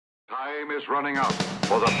Time is running out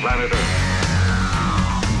for the planet Earth.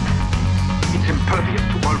 It's impervious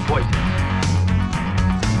to all poison.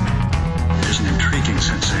 It is an intriguing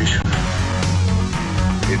sensation.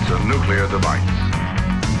 It's a nuclear device.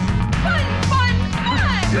 Fun, fun,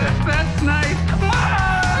 fun! Yes, that's nice. Come on!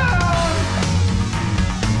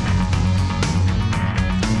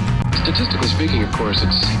 Statistically speaking, of course,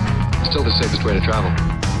 it's still the safest way to travel.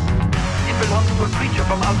 It belongs to a creature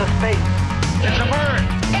from outer space. It's a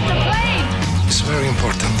bird. It's a plane! It's very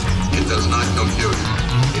important. It does not compute.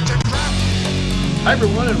 It's a trap! Hi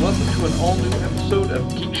everyone, and welcome to an all-new episode of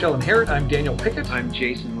Geek Shall Inherit. I'm Daniel Pickett. I'm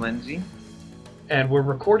Jason Lindsay. And we're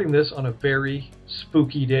recording this on a very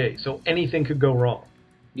spooky day, so anything could go wrong.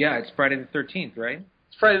 Yeah, it's Friday the 13th, right?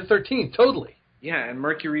 It's Friday the 13th, totally. Yeah, and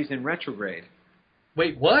Mercury's in retrograde.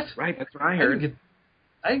 Wait, what? Right, that's what I heard.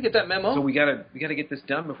 I didn't get that memo. So we gotta get this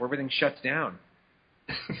done before everything shuts down.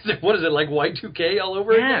 What is it, like Y2K all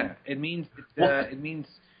over again? Yeah, it means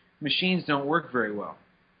machines don't work very well.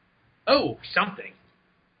 Oh, Something.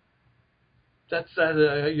 that's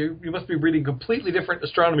you must be reading a completely different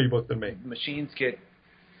astronomy book than me. Machines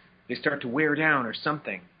they start to wear down or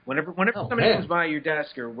something. Whenever Oh, somebody man. comes by your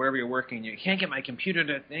desk or wherever you're working, you can't get my computer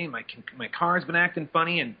to thing. My car's been acting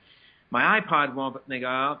funny and my iPod won't. But they go,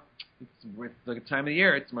 oh, it's the time of the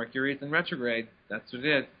year. It's Mercury. It's in retrograde. That's what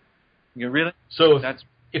it is. You really? So That's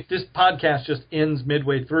if this podcast just ends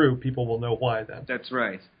midway through, people will know why then. that's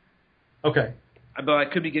right. Okay. But I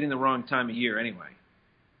could be getting the wrong time of year anyway.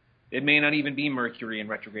 It may not even be Mercury in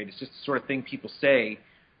retrograde. It's just the sort of thing people say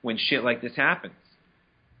when shit like this happens.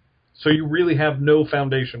 So you really have no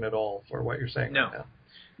foundation at all for what you're saying No. right now.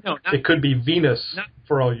 No, not, It could be Venus not-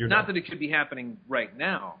 for all you know. not that it could be happening right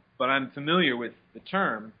now, but I'm familiar with the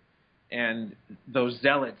term and those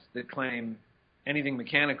zealots that claim anything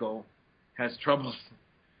mechanical has troubles.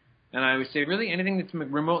 And I would say, really, anything that's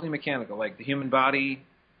remotely mechanical, like the human body,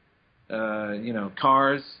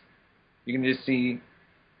 cars, you can just see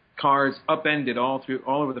cars upended all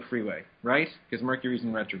over the freeway, right? Because Mercury's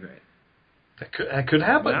in retrograde. That could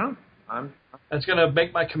happen. Well, I'm That's going to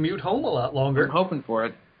make my commute home a lot longer. hoping for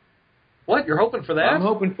it. What? You're hoping for that? I'm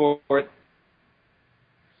hoping for it.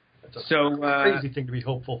 That's a So crazy thing to be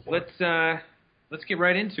hopeful for. let's get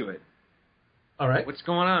right into it. All right. What's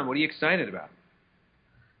going on? What are you excited about?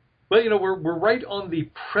 Well, we're right on the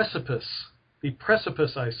precipice,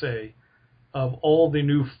 I say, of all the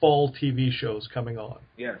new fall TV shows coming on.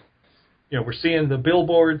 Yes. We're seeing the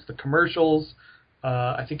billboards, the commercials.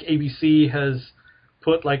 I think ABC has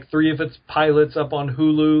put like 3 of its pilots up on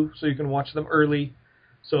Hulu, so you can watch them early.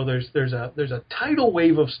 So there's a tidal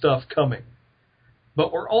wave of stuff coming.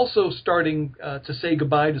 But we're also starting to say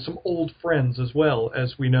goodbye to some old friends as well,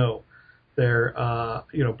 as we know.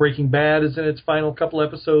 Breaking Bad is in its final couple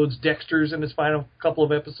episodes. Dexter's in its final couple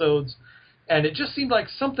of episodes. And it just seemed like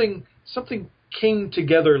something came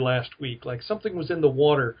together last week, like something was in the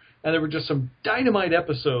water, and there were just some dynamite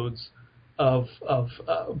episodes of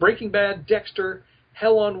Breaking Bad, Dexter,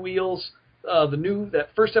 Hell on Wheels. That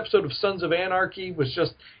first episode of Sons of Anarchy was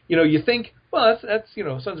just, you think, well, that's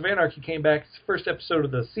Sons of Anarchy came back, it's the first episode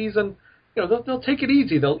of the season. They'll take it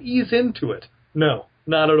easy, they'll ease into it. No,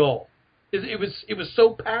 not at all. It was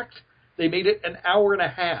so packed, they made it an hour and a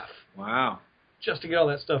half. Wow. Just to get all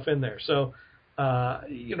that stuff in there. So,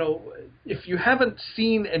 if you haven't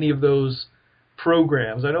seen any of those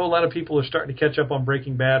programs, I know a lot of people are starting to catch up on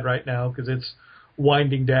Breaking Bad right now because it's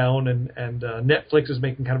winding down, and Netflix is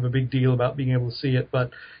making kind of a big deal about being able to see it.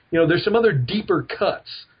 But there's some other deeper cuts,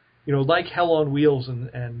 like Hell on Wheels and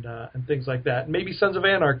things like that. Maybe Sons of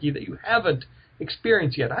Anarchy that you haven't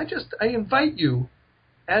experienced yet. I invite you,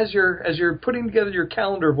 as you're putting together your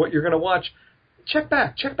calendar of what you're going to watch, check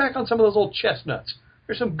back on some of those old chestnuts.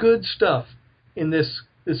 There's some good stuff in this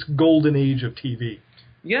golden age of TV.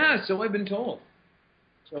 Yeah, so I've been told.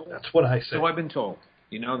 That's what I say. So I've been told.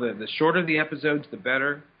 The shorter the episodes, the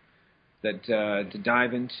better that to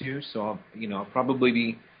dive into. So I'll probably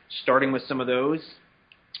be starting with some of those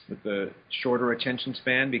with the shorter attention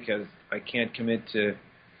span because I can't commit to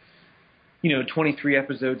 23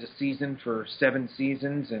 episodes a season for 7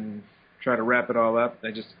 seasons and try to wrap it all up.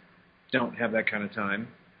 I just don't have that kind of time.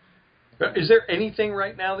 Is there anything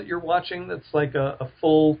right now that you're watching that's like a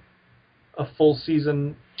full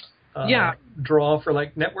season draw for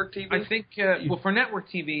like network TV? I think for network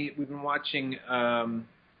TV we've been watching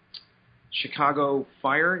Chicago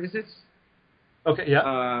Fire. Is it? Okay,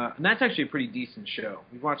 yeah. And that's actually a pretty decent show.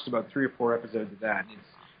 We've watched about 3 or 4 episodes of that.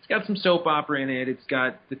 It's got some soap opera in it. It's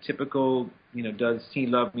got the typical, does he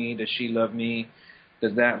love me? Does she love me?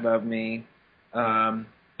 Does that love me?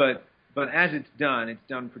 But as it's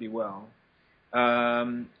done pretty well.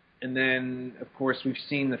 And then, of course, we've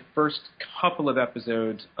seen the first couple of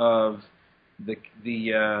episodes of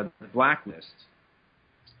the Blacklist.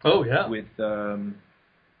 Oh, yeah. With Giancarlo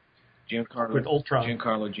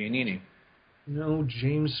Giannini. No,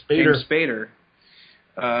 James Spader. James Spader.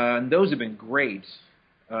 And those have been great.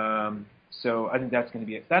 So I think that's going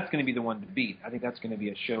to be the one to beat. I think that's going to be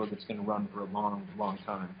a show that's going to run for a long, long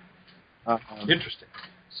time. Interesting.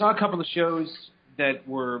 Saw a couple of shows that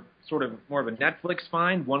were sort of more of a Netflix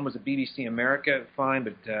find. One was a BBC America find,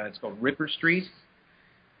 but it's called Ripper Street.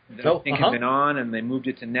 That I think had been on, and they moved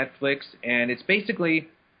it to Netflix. And it's basically,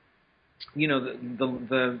 you know,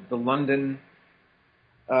 the London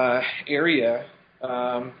area,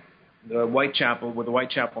 the Whitechapel, where the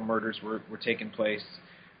Whitechapel murders were taking place,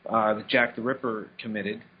 that Jack the Ripper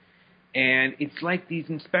committed. And it's like these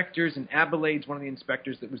inspectors, and Adelaide's one of the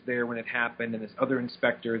inspectors that was there when it happened, and this other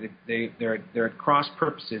inspector, they're at cross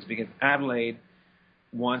purposes because Adelaide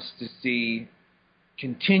wants to see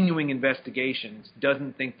continuing investigations,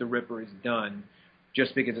 doesn't think the Ripper is done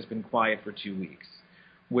just because it's been quiet for 2 weeks.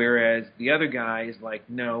 Whereas the other guy is like,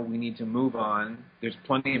 no, we need to move on. There's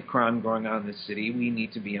plenty of crime going on in this city. We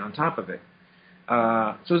need to be on top of it.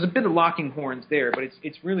 So there's a bit of locking horns there, but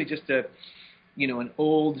it's really just an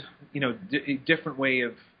old, different way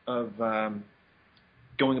of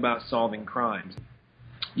going about solving crimes.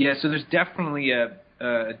 Yeah, so there's definitely a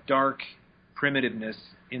dark primitiveness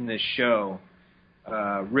in this show,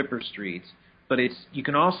 Ripper Street, but you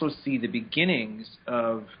can also see the beginnings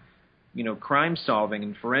of, crime solving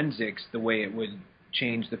and forensics, the way it would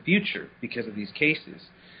change the future because of these cases.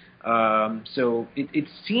 So it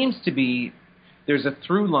seems to be there's a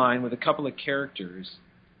through line with a couple of characters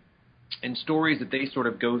and stories that they sort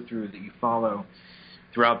of go through that you follow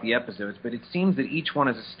throughout the episodes, but it seems that each one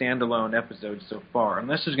is a standalone episode so far.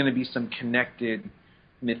 Unless there's going to be some connected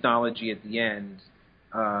mythology at the end,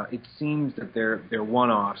 it seems that they're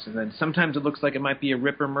one-offs, and then sometimes it looks like it might be a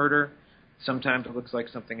Ripper murder, sometimes it looks like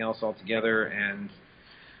something else altogether, and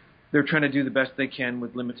they're trying to do the best they can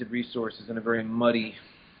with limited resources in a very muddy,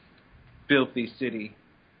 filthy city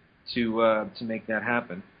to make that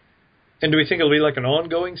happen. And do we think it'll be like an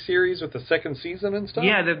ongoing series with the second season and stuff?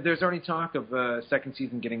 Yeah, there's already talk of second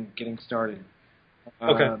season getting started.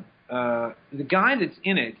 Okay. The guy that's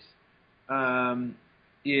in it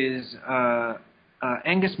is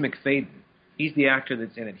Angus McFadden. He's the actor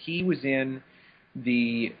that's in it. He was in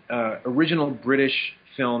the original British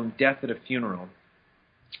film Death at a Funeral.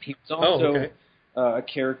 He was also a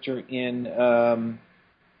character in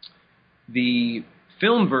the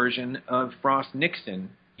film version of Frost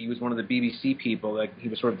Nixon. He was one of the BBC people. He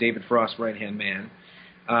was sort of David Frost's right-hand man.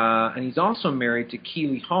 And he's also married to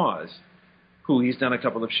Keeley Hawes, who he's done a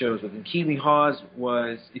couple of shows with. And Keeley Hawes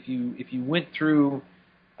was, if you went through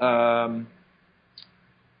Life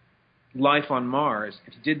on Mars,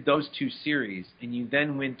 if you did those two series, and you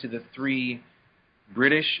then went to the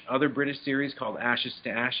other British series called Ashes to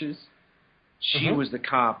Ashes, she was the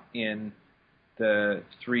cop in the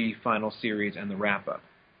 3 final series and the wrap-up.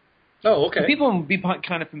 Oh, okay. And people will be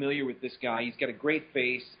kind of familiar with this guy. He's got a great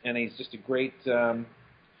face, and he's just a great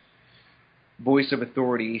voice of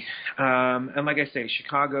authority. And like I say,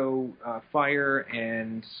 Chicago Fire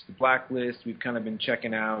and the Blacklist, we've kind of been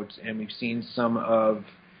checking out, and we've seen some of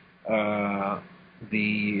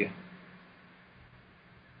the...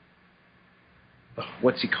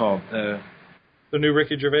 what's he called? The new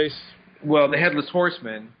Ricky Gervais? Well, the Headless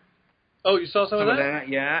Horseman. Oh, you saw some of that?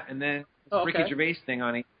 Yeah, and then Ricky Gervais thing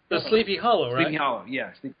on it. The Sleepy Hollow, right? Sleepy Hollow,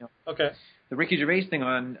 yeah. Sleepy Hollow. Okay. The Ricky Gervais thing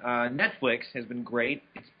on Netflix has been great.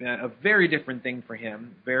 It's been a very different thing for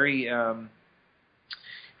him. Very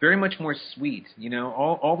much more sweet.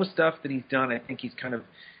 All the stuff that he's done, I think he's kind of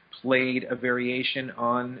played a variation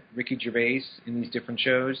on Ricky Gervais in these different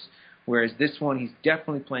shows. Whereas this one, he's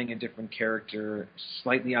definitely playing a different character,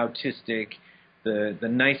 slightly autistic, the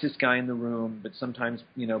nicest guy in the room, but sometimes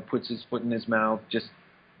puts his foot in his mouth, just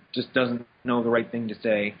doesn't know the right thing to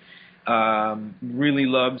say. Really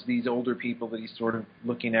loves these older people that he's sort of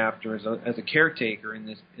looking after as a caretaker in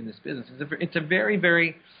this business. It's a very,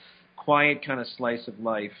 very quiet kind of slice of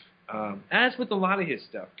life, as with a lot of his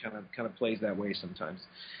stuff, kind of plays that way sometimes.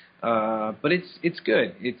 But it's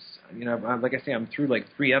good. It's like I say, I'm through like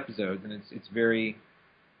 3 episodes, and it's very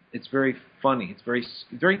funny. It's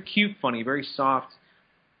very cute funny, very soft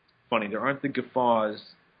funny. There aren't the guffaws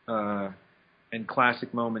and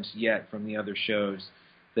classic moments yet from the other shows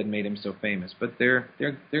that made him so famous, but they're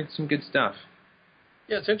some good stuff.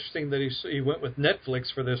 Yeah, it's interesting that he went with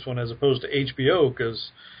Netflix for this one as opposed to HBO,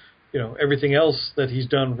 because everything else that he's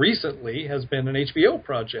done recently has been an HBO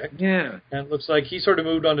project. Yeah. And it looks like he sort of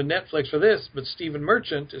moved on to Netflix for this, but Stephen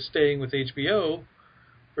Merchant is staying with HBO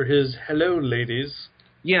for his Hello, Ladies.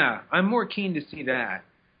 Yeah, I'm more keen to see that,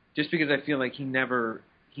 just because I feel like he never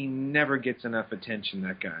gets enough attention,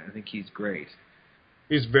 that guy. I think he's great.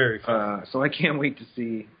 He's very fun. So I can't wait to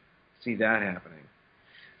see that happening.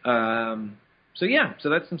 So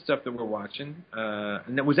that's some stuff that we're watching.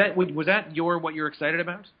 And was that what you're excited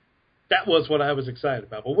about? That was what I was excited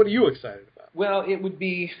about. But what are you excited about? Well, it would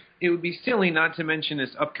be silly not to mention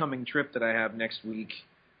this upcoming trip that I have next week.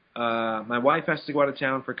 My wife has to go out of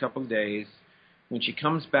town for a couple of days. When she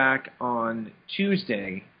comes back on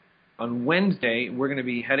Tuesday, on Wednesday, we're going to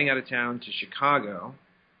be heading out of town to Chicago.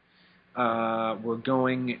 We're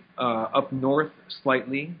going up north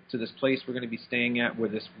slightly to this place we're going to be staying at where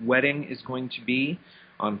this wedding is going to be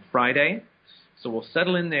on Friday. So we'll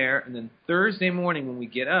settle in there, and then Thursday morning when we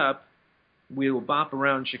get up, we will bop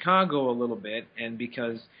around Chicago a little bit, and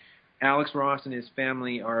because Alex Ross and his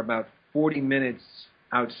family are about 40 minutes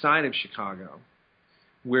outside of Chicago,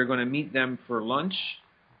 we're going to meet them for lunch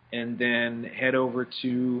and then head over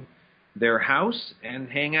to their house and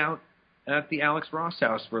hang out at the Alex Ross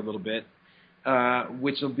house for a little bit,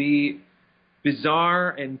 which will be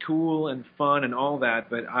bizarre and cool and fun and all that,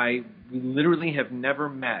 but we literally have never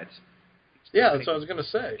met. Yeah, that's what I was going to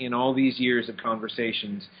say. In all these years of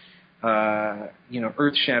conversations,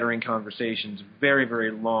 earth-shattering conversations, very,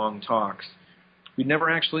 very long talks, we never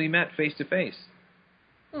actually met face-to-face.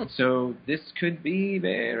 So this could be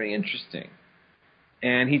very interesting.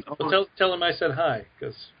 And he's tell him I said hi,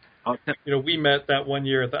 because we met that one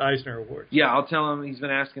year at the Eisner Awards. Yeah, I'll tell him. He's been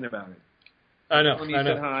asking about it. I know. He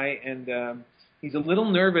said hi, and he's a little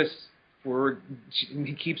nervous.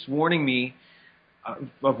 He keeps warning me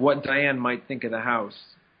of what Diane might think of the house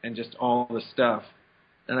and just all the stuff.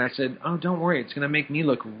 And I said, "Oh, don't worry. It's going to make me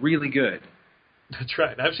look really good." That's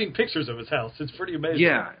right. I've seen pictures of his house. It's pretty amazing.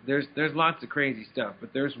 Yeah, there's lots of crazy stuff,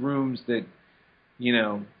 but there's rooms that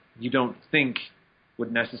you don't think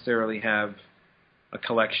would necessarily have a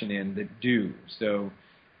collection in that do. So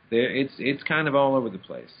it's kind of all over the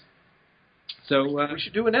place. So we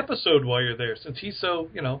should do an episode while you're there, since he's so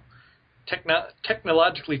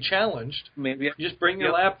technologically challenged. Maybe you just bring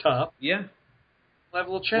your laptop. Yeah. We'll have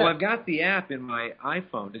a little chat. Well, I've got the app in my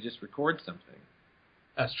iPhone to just record something.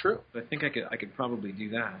 That's true. I think I could probably do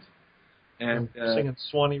that. And singing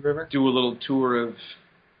Swanee River. Do a little tour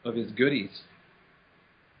of his goodies.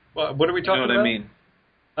 Well, what are we talking about? You know what I mean?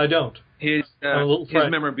 I don't. His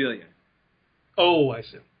memorabilia. Oh, I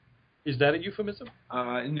see. Is that a euphemism?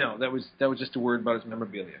 No, that was just a word about his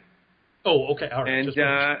memorabilia. Oh, okay, all right.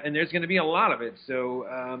 And there's going to be a lot of it.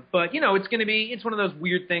 So, but it's one of those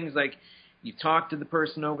weird things like you talk to the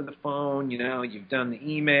person over the phone. You've done the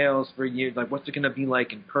emails for years. Like, what's it going to be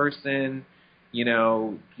like in person?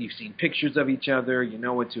 You've seen pictures of each other. You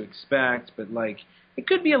know what to expect, but like it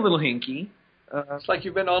could be a little hinky. It's like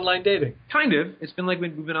you've been online dating. Kind of. It's been like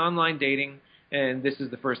we've been online dating, and this is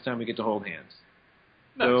the first time we get to hold hands.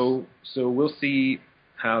 Nice. So we'll see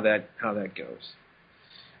how that goes.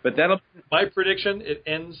 But my prediction: it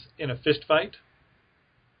ends in a fist fight,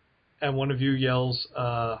 and one of you yells,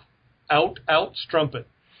 "Out, strumpet,"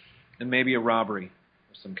 and maybe a robbery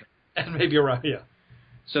of some kind. And maybe a robbery, yeah.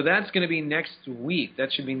 So that's going to be next week.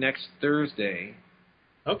 That should be next Thursday.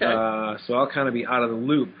 Okay. So I'll kind of be out of the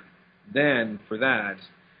loop then for that,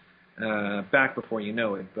 back before you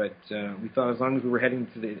know it. But we thought as long as we were heading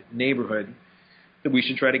to the neighborhood that we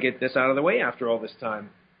should try to get this out of the way after all this time.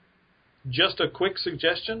 Just a quick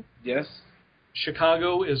suggestion. Yes.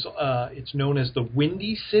 Chicago is it's known as the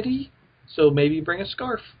Windy City, so maybe bring a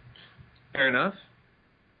scarf. Fair enough.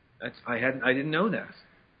 I didn't know that.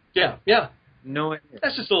 Yeah. No idea.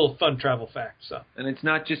 That's just a little fun travel fact. So. And it's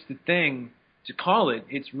not just the thing to call it.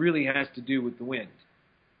 It really has to do with the wind.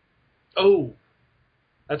 Oh,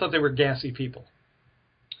 I thought they were gassy people.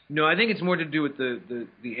 No, I think it's more to do with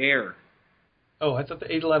the air. Oh, I thought they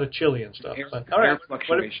ate a lot of chili and stuff. Air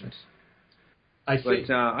fluctuations. I see.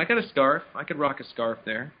 But I got a scarf. I could rock a scarf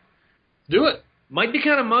there. Do it. Might be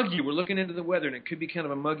kind of muggy. We're looking into the weather, and it could be kind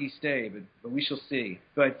of a muggy stay, but we shall see.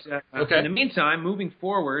 But okay. In the meantime, moving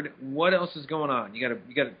forward, what else is going on? You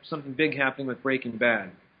got something big happening with Breaking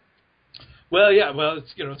Bad. Well, yeah. Well,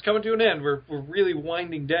 it's coming to an end. We're really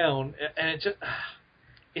winding down, and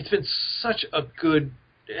it's been such a good.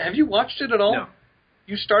 Have you watched it at all? No.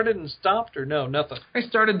 You started and stopped, or no? Nothing. I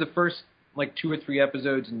started the first 2 or 3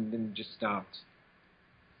 episodes and then just stopped.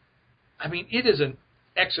 I mean, it is an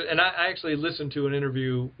excellent. And I actually listened to an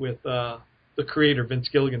interview with the creator, Vince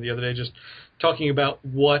Gilligan, the other day, just talking about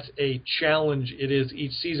what a challenge it is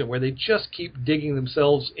each season, where they just keep digging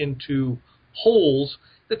themselves into holes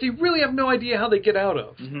that they really have no idea how they get out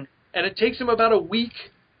of. Mm-hmm. And it takes them about a week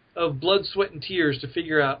of blood, sweat, and tears to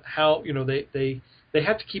figure out how, they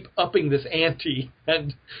have to keep upping this ante,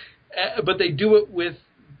 but they do it with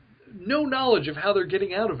no knowledge of how they're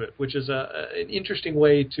getting out of it, which is an interesting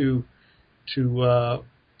way to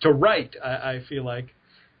write, I feel like.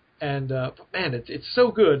 And man, it's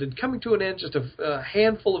so good. And coming to an end, just a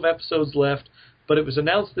handful of episodes left. But it was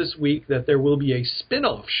announced this week that there will be a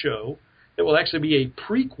spin-off show that will actually be a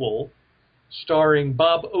prequel starring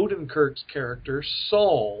Bob Odenkirk's character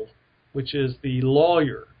Saul, which is the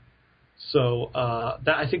lawyer. So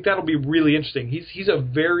I think that'll be really interesting. He's a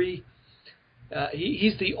very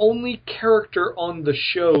he's the only character on the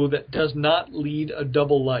show that does not lead a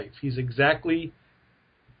double life. He's exactly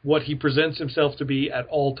what he presents himself to be at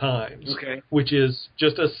all times, which is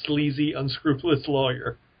just a sleazy, unscrupulous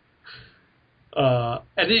lawyer.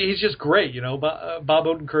 And he's just great, Bob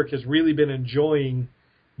Odenkirk has really been enjoying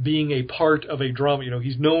being a part of a drama.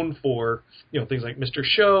 He's known for, things like Mr.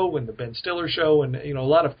 Show and the Ben Stiller Show and, a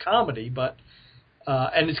lot of comedy, but,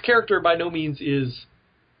 and his character by no means is,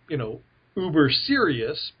 uber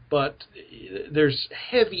serious, but there's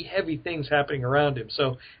heavy, heavy things happening around him.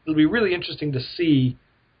 So it'll be really interesting to see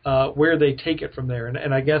where they take it from there.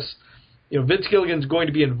 And I guess, Vince Gilligan's going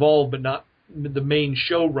to be involved, but not the main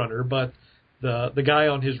showrunner, but the guy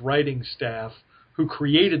on his writing staff who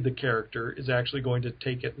created the character is actually going to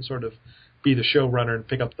take it and sort of be the showrunner and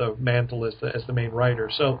pick up the mantle as the main writer.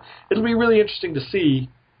 So it'll be really interesting to see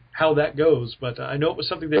how that goes. But I know it was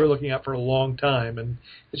something they were looking at for a long time, and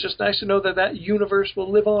it's just nice to know that universe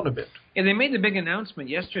will live on a bit. And they made the big announcement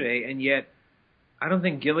yesterday, and yet I don't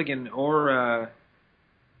think Gilligan or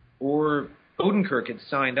Odenkirk had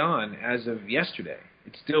signed on as of yesterday.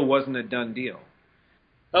 It still wasn't a done deal.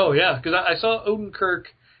 Oh yeah, because I saw Odenkirk.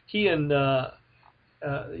 He and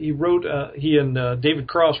David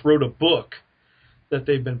Cross wrote a book that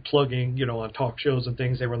they've been plugging, on talk shows and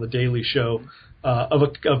things. They were on the Daily Show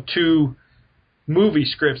of two movie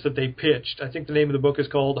scripts that they pitched. I think the name of the book is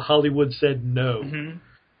called Hollywood Said No,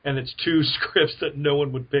 and it's two scripts that no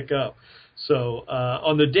one would pick up. So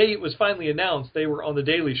on the day it was finally announced, they were on the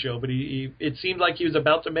Daily Show, but it seemed like he was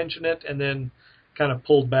about to mention it and then kind of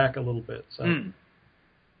pulled back a little bit. So.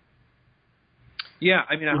 Yeah,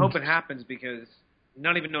 I mean, I hope it happens because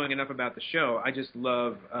not even knowing enough about the show, I just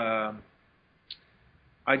love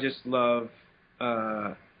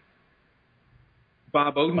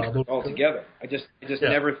Bob Odenkirk altogether. I just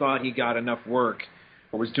never thought he got enough work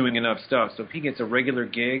or was doing enough stuff. So if he gets a regular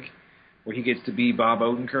gig where he gets to be Bob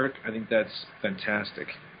Odenkirk, I think that's fantastic.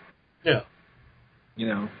 Yeah.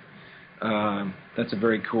 That's a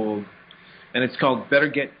very cool, and it's called Better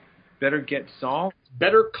Get Saul.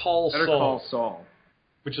 Better Call Saul.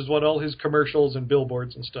 Which is what all his commercials and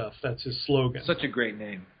billboards and stuff, that's his slogan. Such a great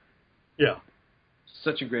name. Yeah.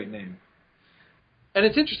 Such a great name. And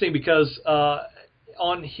it's interesting because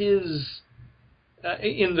on his,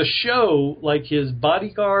 in the show, like his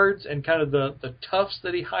bodyguards and kind of the toughs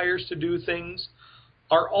that he hires to do things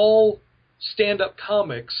are all stand-up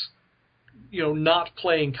comics, not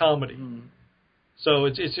playing comedy. So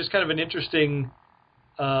it's just kind of an interesting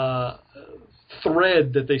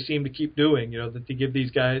thread that they seem to keep doing, that they give these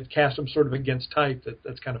guys, cast them sort of against type.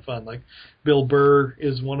 That's kind of fun. Like Bill Burr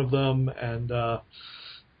is one of them, and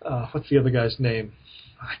what's the other guy's name?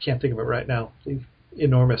 I can't think of it right now. The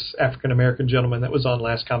enormous African-American gentleman that was on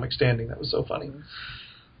Last Comic Standing. That was so funny.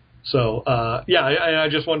 So I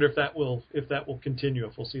just wonder if that will continue,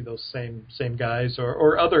 if we'll see those same guys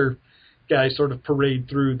or other guys sort of parade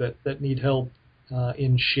through that need help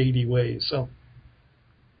in shady ways. So.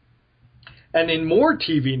 And in more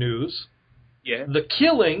TV news, The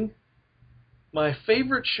Killing, my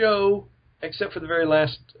favorite show, except for the very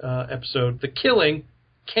last episode, The Killing,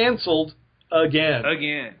 canceled again.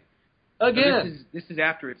 So this is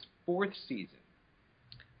after its fourth season.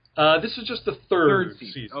 This is just the third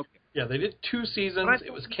season. Okay. Yeah, they did 2 seasons.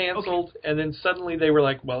 It was canceled, and then suddenly they were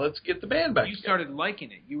like, well, let's get the band back. You started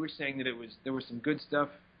liking it. You were saying that there was some good stuff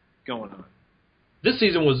going on. This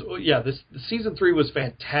season was, the season 3 was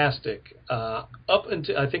fantastic. Up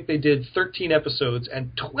until, I think they did 13 episodes,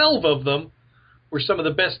 and 12 of them were some of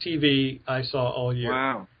the best TV I saw all year.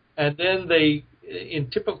 Wow. And then they,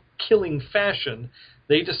 in typical Killing fashion,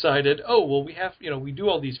 they decided, we have, we do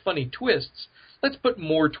all these funny twists. Let's put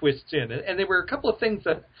more twists in. And there were a couple of things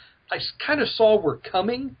that I kind of saw were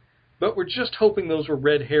coming, but we're just hoping those were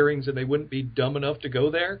red herrings and they wouldn't be dumb enough to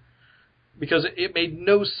go there. Because it made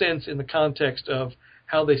no sense in the context of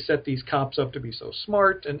how they set these cops up to be so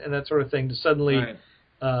smart and that sort of thing, to suddenly,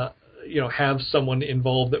 Right. Have someone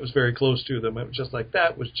involved that was very close to them. It was just like,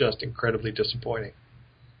 that was just incredibly disappointing.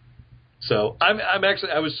 So I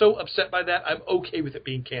was so upset by that. I'm okay with it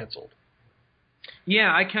being canceled.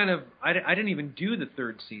 Yeah, I didn't even do the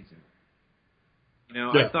third season. Yeah.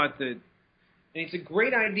 I thought that, and it's a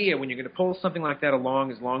great idea when you're going to pull something like that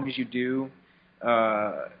along as long as you do.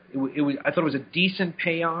 I thought it was a decent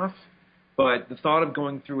payoff, but the thought of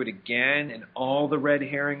going through it again and all the red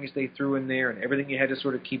herrings they threw in there and everything you had to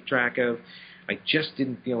sort of keep track of, I just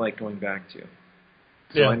didn't feel like going back to.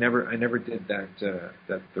 So Yeah. I never did that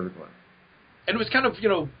third one. And it was kind of,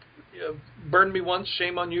 burn me once,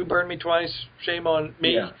 shame on you, burn me twice, shame on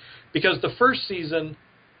me. Yeah. Because the first season,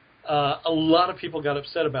 a lot of people got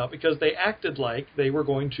upset about, because they acted like they were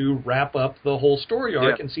going to wrap up the whole story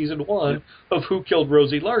arc in season 1 of Who Killed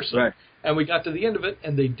Rosie Larson. Right. And we got to the end of it,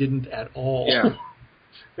 and they didn't at all. Yeah.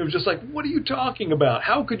 It was just like, what are you talking about?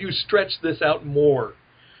 How could you stretch this out more?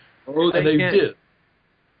 Oh, And they did.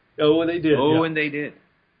 Oh, they did. Oh, yeah. and they did.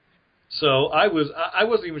 So I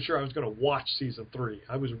wasn't even sure I was going to watch season 3.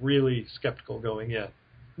 I was really skeptical going in.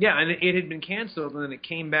 Yeah, and it had been canceled, and then it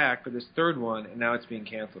came back for this third one, and now it's being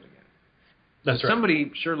canceled again. That's right.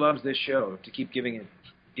 Somebody sure loves this show to keep giving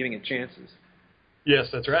it chances. Yes,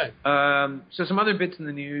 that's right. So some other bits in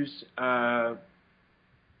the news,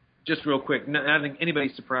 just real quick. I don't think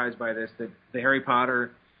anybody's surprised by this, that the Harry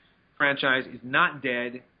Potter franchise is not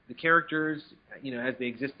dead. The characters, as they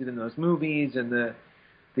existed in those movies, and the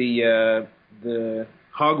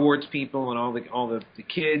Hogwarts people and all the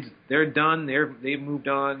kids, they're done. They've moved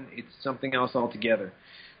on. It's something else altogether.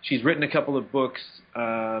 She's written a couple of books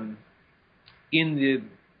in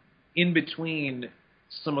between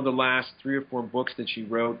some of the last 3 or 4 books that she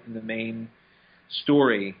wrote in the main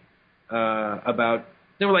story about.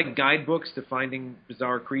 They were like guidebooks to finding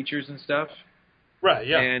bizarre creatures and stuff. Right.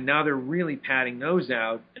 Yeah. And now they're really padding those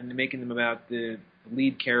out and they're making them about the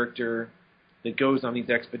lead character that goes on these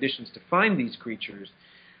expeditions to find these creatures,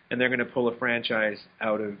 and they're going to pull a franchise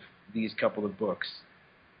out of these couple of books.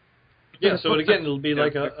 Yeah, so again, it'll be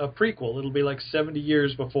like a prequel. It'll be like 70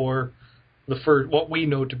 years before the first, what we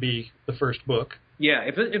know to be the first book. Yeah,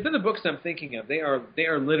 if they're the books I'm thinking of, they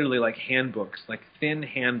are literally like handbooks, like thin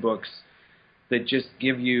handbooks that just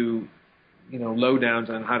give you,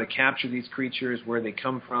 lowdowns on how to capture these creatures, where they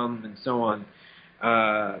come from, and so on.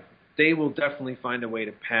 They will definitely find a way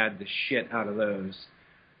to pad the shit out of those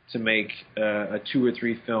to make a 2 or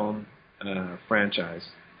 3 film franchise.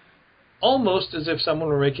 Almost as if someone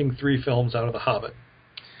were making 3 films out of The Hobbit.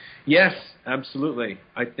 Yes, absolutely.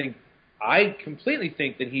 I completely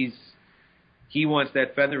think that he wants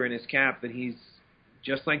that feather in his cap, that he's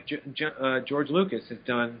just like George Lucas has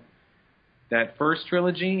done that first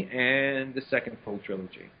trilogy and the second full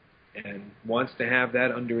trilogy, and wants to have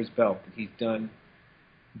that under his belt, that he's done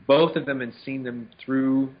both of them and seen them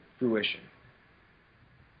through fruition.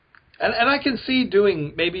 And I can see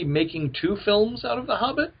making 2 films out of The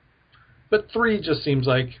Hobbit, but 3 just seems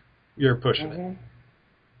like you're pushing it.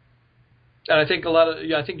 And I think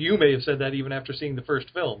I think you may have said that even after seeing the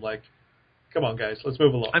first film. Like, come on, guys, let's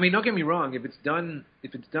move along. I mean, don't get me wrong. If it's done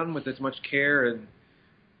with as much care and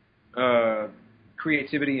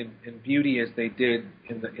creativity and beauty as they did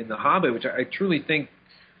in the Hobbit, which I truly think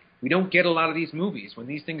we don't get a lot of these movies. When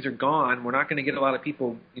these things are gone, we're not going to get a lot of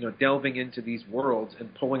people, delving into these worlds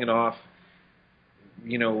and pulling it off,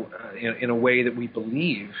 in a way that we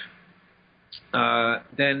believe.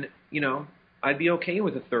 Then, I'd be okay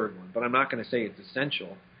with a third one, but I'm not going to say it's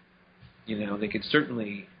essential. They could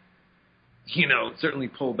certainly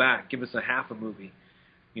pull back, give us a half a movie,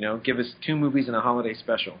 give us 2 movies and a holiday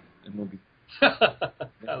special, and we'll be.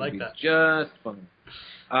 I like that. Just fun.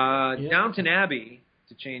 Downton Abbey,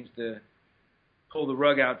 to pull the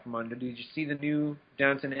rug out from under. Did you see the new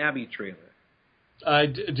Downton Abbey trailer?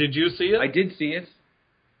 Did you see it? I did see it.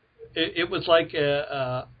 It was like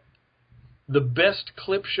the best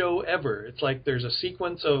clip show ever. It's like there's a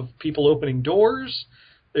sequence of people opening doors.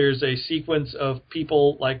 There's a sequence of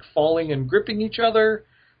people like falling and gripping each other.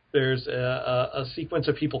 There's a sequence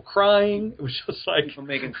of people crying. It was just like people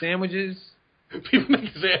making sandwiches. People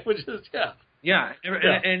making sandwiches, yeah. Yeah,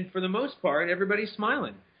 and for the most part, everybody's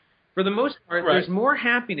smiling. For the most part, Right. There's more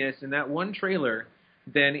happiness in that one trailer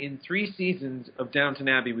than in 3 seasons of Downton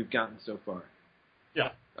Abbey we've gotten so far.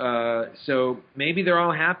 Yeah. So maybe they're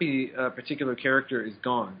all happy a particular character is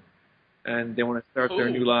gone, and they want to start their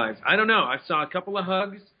new lives. I don't know. I saw a couple of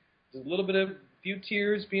hugs. There's a few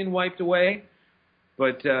tears being wiped away,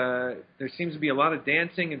 but there seems to be a lot of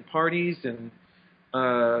dancing and parties and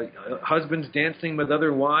husbands dancing with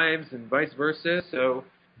other wives and vice versa. So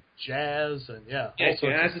Jazz and all sorts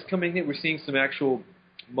jazz is coming in. We're seeing some actual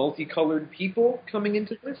multicolored people coming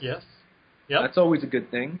into this. Yes. Yep. That's always a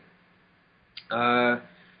good thing.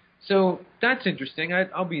 So that's interesting.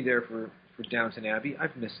 I'll be there for Downton Abbey.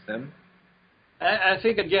 I've missed them. I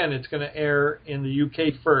think, again, it's going to air in the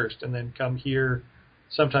UK first and then come here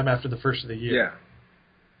sometime after the first of the year. Yeah.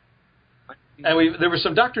 And there was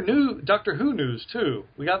some Doctor Who news, too.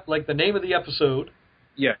 We got, like, the name of the episode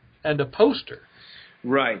and a poster.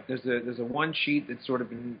 Right. There's a one sheet that's sort of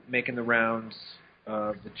been making the rounds.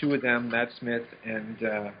 The two of them, Matt Smith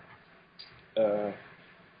and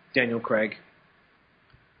Daniel Craig.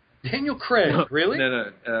 Daniel Craig, really?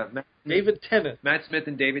 No. David Tennant. Matt Smith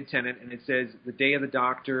and David Tennant, and it says The Day of the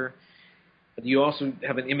Doctor. You also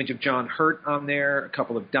have an image of John Hurt on there, a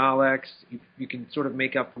couple of Daleks. You can sort of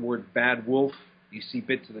make out the word Bad Wolf. You see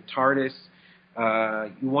bits of the TARDIS.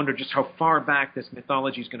 You wonder just how far back this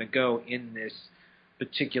mythology is going to go in this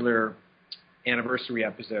particular anniversary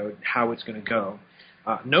episode, how it's going to go.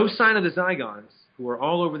 No sign of the Zygons, who are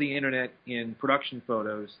all over the internet in production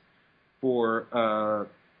photos for,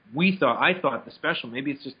 I thought the special,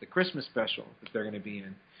 maybe it's just the Christmas special that they're going to be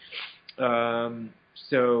in.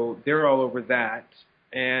 So they're all over that.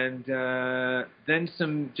 And then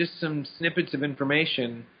some snippets of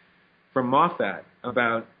information from Moffat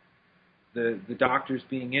about the doctors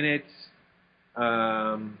being in it.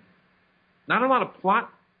 Not a lot of plot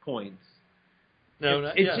points.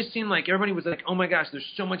 It just seemed like everybody was like, oh my gosh, there's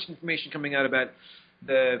so much information coming out about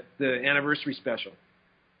the anniversary special.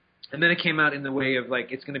 And then it came out in the way of,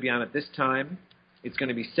 like, it's going to be on at this time. It's going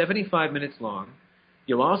to be 75 minutes long.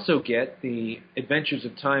 You'll also get the Adventures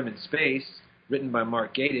of Time and Space, written by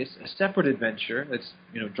Mark Gatiss, a separate adventure that's,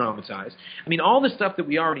 dramatized. I mean, all the stuff that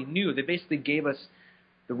we already knew, they basically gave us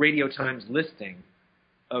the Radio Times listing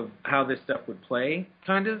of how this stuff would play,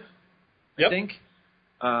 kind of, I think.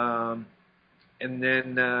 And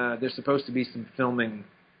then there's supposed to be some filming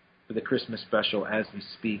for the Christmas special as we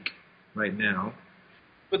speak right now.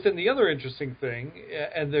 But then the other interesting thing,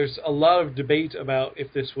 and there's a lot of debate about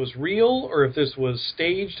if this was real or if this was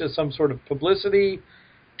staged as some sort of publicity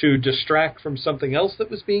to distract from something else that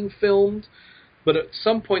was being filmed. But at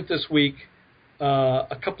some point this week,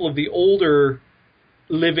 a couple of the older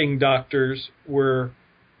living doctors were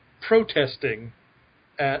protesting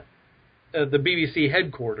at the BBC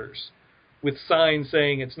headquarters with signs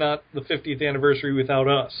saying it's not the 50th anniversary without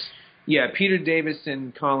us. Yeah, Peter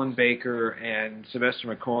Davison, Colin Baker, and Sylvester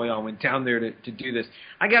McCoy all went down there to do this.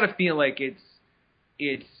 I got to feel like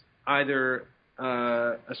it's either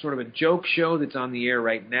a sort of a joke show that's on the air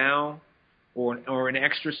right now, or an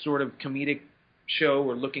extra sort of comedic show,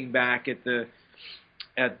 or looking back at the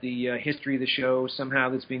history of the show somehow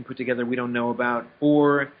that's being put together we don't know about,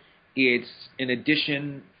 or it's an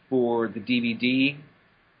addition for the DVD.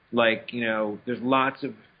 Like, there's lots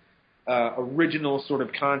of original sort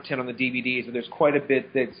of content on the DVDs, and there's quite a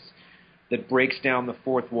bit that breaks down the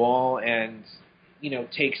fourth wall and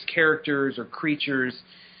takes characters or creatures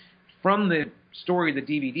from the story the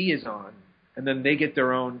DVD is on, and then they get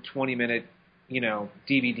their own 20-minute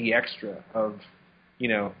DVD extra of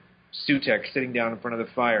Sutek sitting down in front of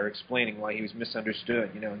the fire explaining why he was misunderstood,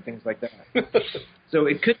 and things like that. So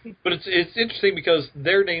it could be. But it's interesting because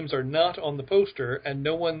their names are not on the poster, and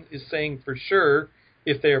no one is saying for sure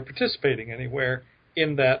if they are participating anywhere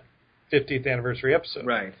in that 50th anniversary episode.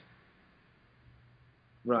 Right.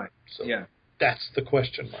 So yeah. That's the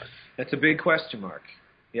question mark. That's a big question mark.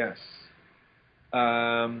 Yes.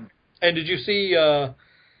 And did you see the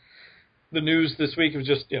news this week? It was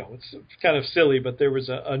just, it's kind of silly, but there was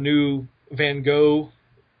a new Van Gogh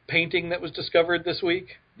painting that was discovered this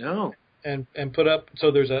week. No. And put up. So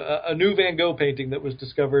there's a new Van Gogh painting that was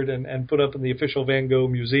discovered and put up in the official Van Gogh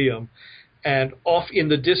Museum. And off in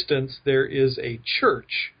the distance, there is a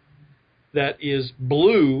church that is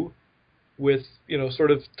blue with, sort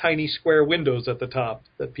of tiny square windows at the top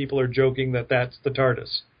that people are joking that that's the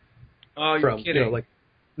TARDIS. Oh, you're kidding.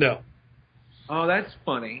 No. Oh, that's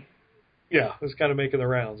funny. Yeah, it's kind of making the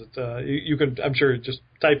rounds. It's you can, I'm sure, just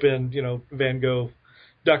type in, Van Gogh,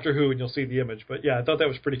 Doctor Who, and you'll see the image. But yeah, I thought that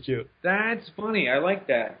was pretty cute. That's funny. I like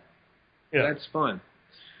that. Yeah. That's fun.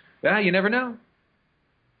 Yeah, you never know.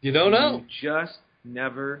 You don't know. You just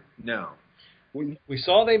never know. We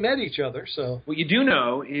saw they met each other, so. What you do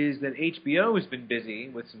know is that HBO has been busy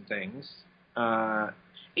with some things.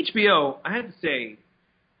 HBO, I have to say,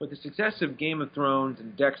 with the success of Game of Thrones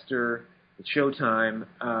and Dexter with Showtime,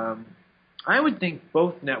 I would think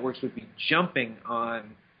both networks would be jumping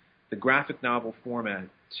on the graphic novel format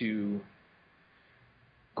to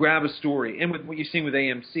grab a story, and with what you're seeing with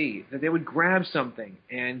AMC, that they would grab something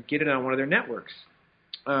and get it on one of their networks.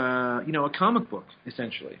 A comic book,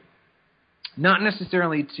 essentially. Not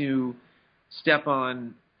necessarily to step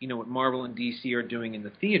on, what Marvel and DC are doing in the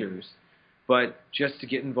theaters, but just to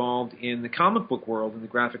get involved in the comic book world and the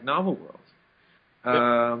graphic novel world.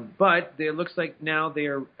 But it looks like now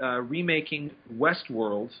they're remaking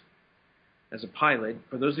Westworld as a pilot.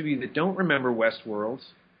 For those of you that don't remember Westworld,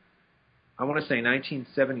 I want to say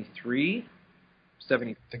 1973, I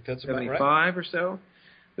think that's about 75 right. or so.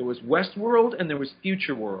 There was Westworld and there was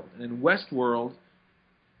Future World. And in Westworld,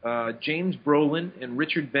 James Brolin and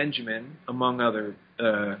Richard Benjamin, among other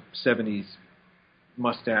 70s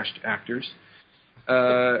mustached actors,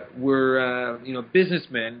 were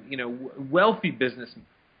businessmen, wealthy businessmen,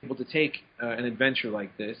 able to take an adventure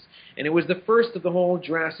like this. And it was the first of the whole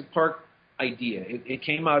Jurassic Park idea. It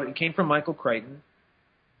came from Michael Crichton,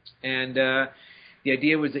 and the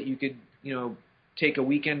idea was that you could take a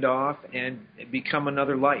weekend off and become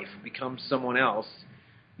another life, become someone else.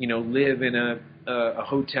 Live in a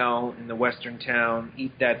hotel in the western town,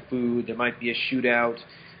 eat that food. There might be a shootout.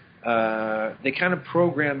 They kind of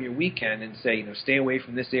program your weekend and say, stay away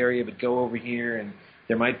from this area, but go over here, and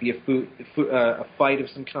there might be a fight of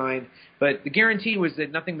some kind. But the guarantee was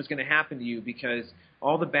that nothing was going to happen to you because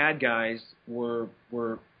all the bad guys were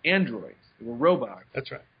androids. They were robots.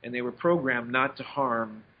 That's right. And they were programmed not to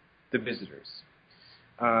harm the visitors.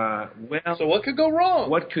 So what could go wrong?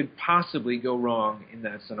 What could possibly go wrong in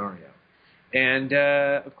that scenario? And,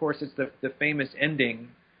 of course, it's the famous ending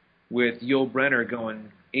with Yul Brynner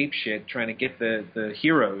going apeshit, trying to get the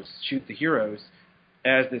heroes, shoot the heroes,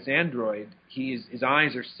 as this android. His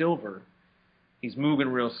eyes are silver. He's moving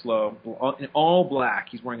real slow, in all black.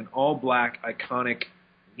 He's wearing an all-black, iconic,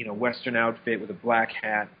 Western outfit with a black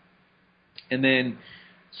hat. And then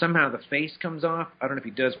somehow the face comes off. I don't know if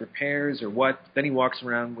he does repairs or what. Then he walks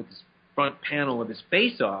around with his front panel of his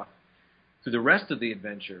face off through the rest of the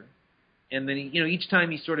adventure. And then he, each time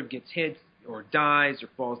he sort of gets hit or dies or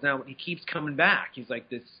falls down, he keeps coming back. He's like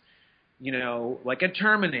this, like a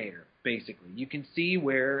Terminator, basically. You can see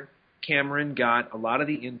where Cameron got a lot of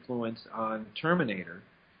the influence on Terminator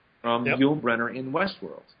from Yul Brynner in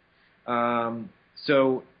Westworld.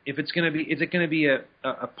 So if it's going to be, is it going to be a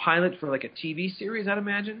pilot for like a TV series, I'd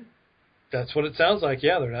imagine? That's what it sounds like.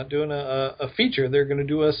 Yeah, they're not doing a feature. They're going to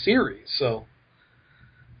do a series. So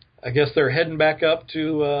I guess they're heading back up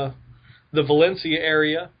to the Valencia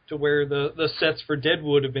area to where the sets for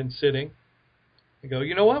Deadwood have been sitting. They go,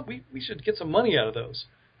 you know what? We should get some money out of those.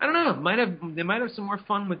 I don't know. They might have some more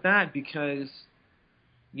fun with that because,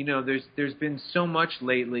 there's been so much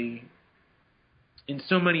lately in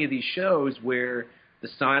so many of these shows where the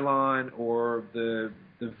Cylon or the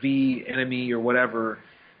V enemy or whatever,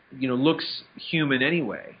 looks human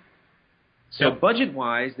anyway. So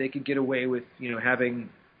budget-wise, they could get away with, having,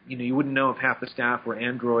 you wouldn't know if half the staff were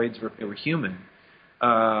androids or if they were human.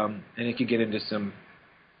 And it could get into some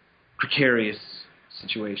precarious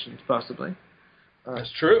situations, possibly.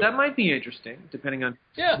 That's true. That might be interesting, depending on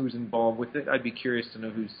who's involved with it. I'd be curious to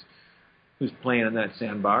know who's playing in that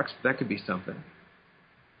sandbox. That could be something.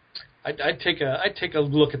 I'd take a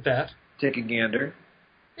look at that. Take a gander.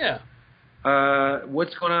 Yeah.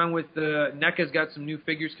 What's going on with NECA's got some new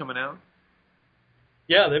figures coming out?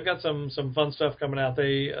 Yeah, they've got some fun stuff coming out.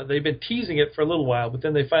 They've been teasing it for a little while, but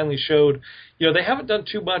then they finally showed. They haven't done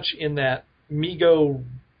too much in that Mego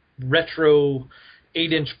retro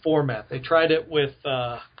 8-inch format. They tried it with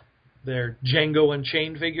their Django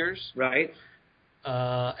Unchained figures. Right.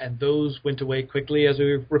 And those went away quickly, as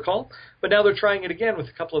we recall. But now they're trying it again with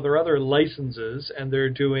a couple of their other licenses, and they're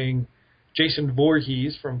doing Jason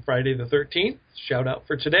Voorhees from Friday the 13th, shout out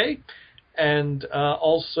for today, and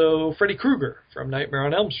also Freddy Krueger from Nightmare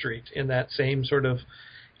on Elm Street in that same sort of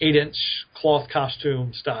 8-inch cloth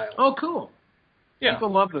costume style. Oh, cool. Yeah.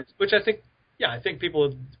 People love this. Which I think people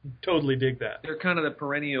would totally dig that. They're kind of the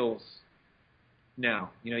perennials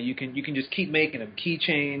now. You can just keep making them.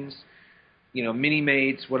 Keychains,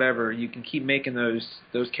 mini-mates, whatever. You can keep making those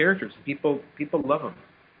characters. People love them.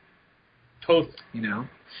 Totally.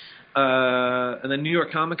 And then New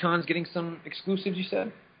York Comic Con's getting some exclusives, you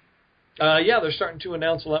said? Yeah, they're starting to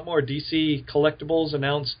announce a lot more. DC Collectibles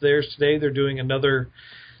announced theirs today. They're doing another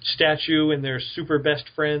statue in their Super Best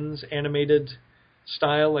Friends animated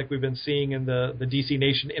style like we've been seeing in the DC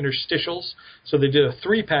Nation interstitials. So they did a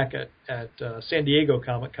 3-pack at San Diego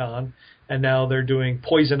Comic Con, and now they're doing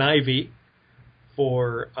Poison Ivy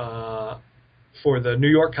for the New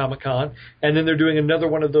York Comic Con, and then they're doing another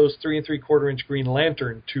one of those 3 3/4 inch Green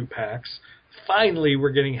Lantern 2-packs. Finally,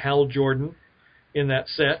 we're getting Hal Jordan in that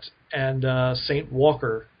set, and Saint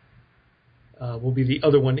Walker will be the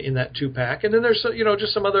other one in that 2-pack. And then there's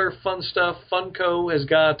just some other fun stuff. Funko has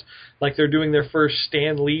got, like, they're doing their first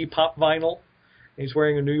Stan Lee pop vinyl. He's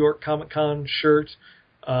wearing a New York Comic Con shirt.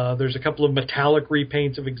 There's a couple of metallic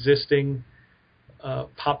repaints of existing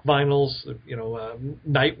pop vinyls,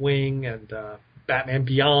 Nightwing and Batman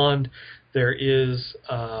Beyond. There is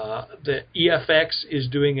the EFX is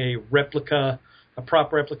doing a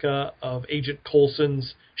prop replica of Agent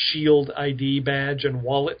Coulson's Shield ID badge and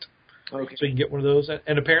wallet. Okay. So you can get one of those.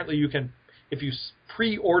 And apparently you can, if you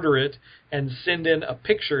pre-order it and send in a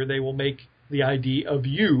picture, they will make the ID of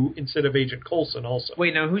you instead of Agent Coulson also.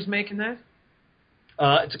 Wait, now who's making that?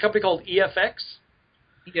 It's a company called EFX.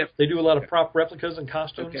 They do a lot of prop replicas and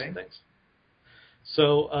costumes and things.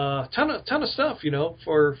 So ton of stuff,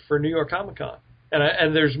 for New York Comic Con.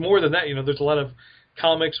 And there's more than that. There's a lot of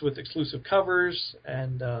comics with exclusive covers,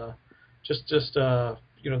 and they're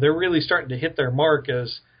really starting to hit their mark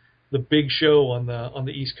as the big show on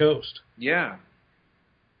the East Coast. Yeah.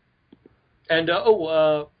 And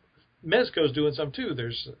Mezco's doing some too.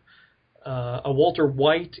 There's a Walter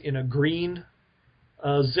White in a green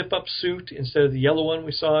zip-up suit instead of the yellow one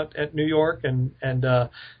we saw at New York, and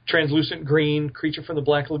translucent green Creature from the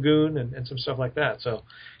Black Lagoon, and some stuff like that. So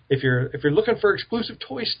if you're looking for exclusive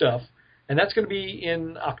toy stuff, and that's going to be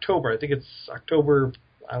in October. I think it's October,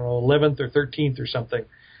 11th or 13th or something.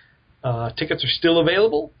 Tickets are still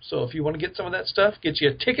available, so if you want to get some of that stuff, get you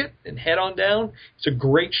a ticket and head on down. It's a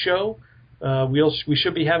great show. We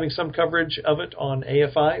should be having some coverage of it on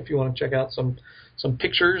AFI if you want to check out some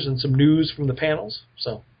pictures and some news from the panels.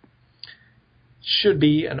 So should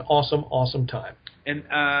be an awesome time.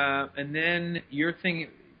 And then your thing,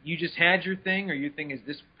 you just had your thing, or your thing is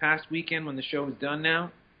this past weekend when the show is done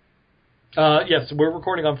now? Yes, we're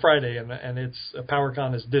recording on Friday, and it's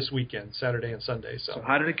PowerCon is this weekend, Saturday and Sunday. So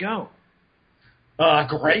how did it go?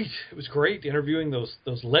 Great. It was great interviewing those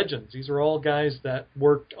legends. These are all guys that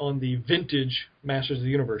worked on the vintage Masters of the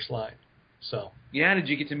Universe line. So yeah, did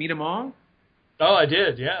you get to meet them all? Oh, I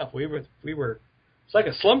did. Yeah, we were. It's like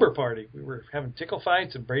a slumber party. We were having tickle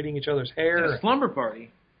fights and braiding each other's hair. A slumber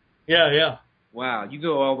party. Yeah. Wow, you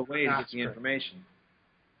go all the way to get the information.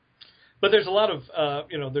 But there's a lot of,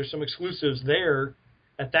 there's some exclusives there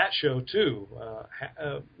at that show, too.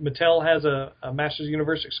 Mattel has a Masters of the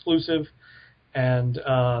Universe exclusive, and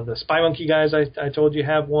the Spy Monkey guys, I told you,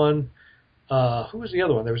 have one. Who was the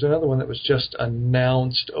other one? There was another one that was just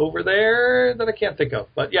announced over there that I can't think of.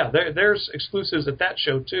 But, yeah, there's exclusives at that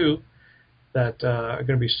show, too, that are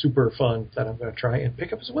going to be super fun that I'm going to try and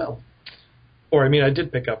pick up as well. Or, I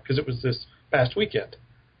did pick up because it was this past weekend.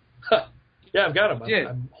 Huh. Yeah, I've got them.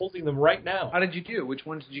 I'm holding them right now. How did you do? Which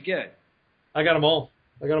ones did you get? I got them all.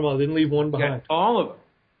 I didn't leave one behind. You got all of them?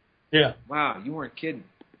 Yeah. Wow, you weren't kidding.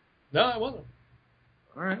 No, I wasn't.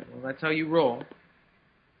 All right, well, that's how you roll.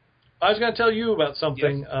 I was going to tell you about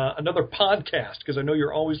something, yes. Another podcast, because I know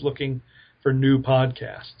you're always looking for new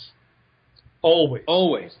podcasts. Always.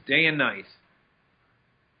 Always, day and night.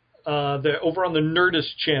 They're over on the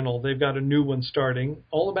Nerdist channel. They've got a new one starting,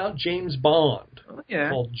 all about James Bond. Oh, yeah.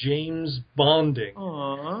 Called James Bonding.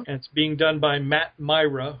 Aww. And it's being done by Matt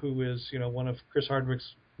Myra, who is, one of Chris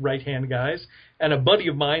Hardwick's right-hand guys, and a buddy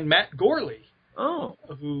of mine, Matt Gorley. Oh.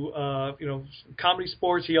 Who, comedy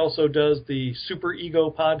sports. He also does the Super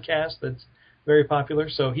Ego podcast that's very popular.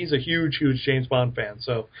 So he's a huge James Bond fan.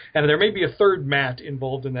 So, and there may be a third Matt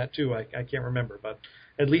involved in that too. I can't remember, but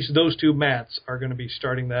at least those two Matts are going to be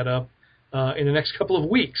starting that up in the next couple of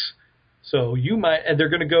weeks. So and they're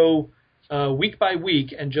going to go week by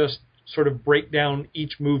week and just sort of break down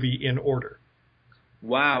each movie in order.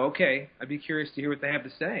 Wow, okay. I'd be curious to hear what they have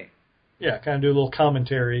to say. Yeah, kind of do a little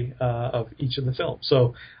commentary of each of the films.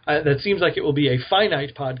 So that seems like it will be a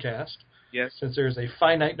finite podcast. Yes. Since there's a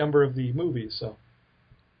finite number of the movies. So,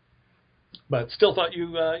 but still thought you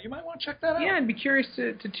might want to check that out. Yeah, I'd be curious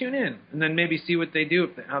to tune in and then maybe see what they do,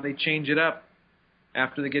 how they change it up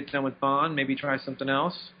after they get done with Bond. Maybe try something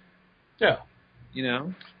else. Yeah.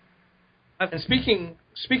 And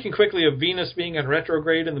speaking quickly of Venus being in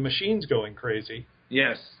retrograde and the machines going crazy.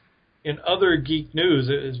 Yes. In other geek news,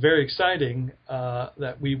 it is very exciting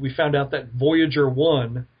that we found out that Voyager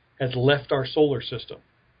 1 has left our solar system.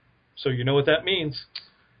 So you know what that means?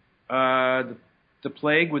 The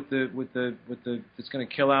plague with the that's going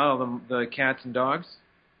to kill out all the cats and dogs.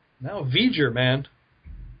 No, V'ger, man.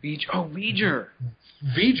 V'ger.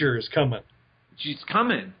 V'ger is coming. She's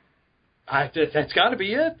coming. That's got to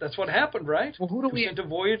be it. That's what happened, right? Well, who do we sent a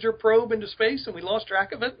Voyager probe into space and we lost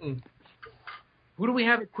track of it? And who do we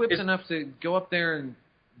have equipped enough to go up there and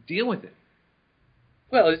deal with it?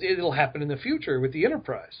 Well, it'll happen in the future with the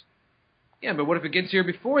Enterprise. Yeah, but what if it gets here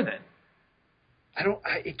before then?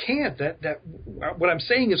 It can't. What I'm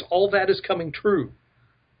saying is all that is coming true.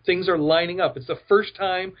 Things are lining up. It's the first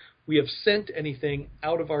time we have sent anything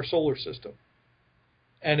out of our solar system.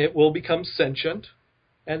 And it will become sentient,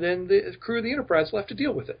 and then the crew of the Enterprise will have to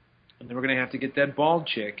deal with it. And then we're going to have to get that bald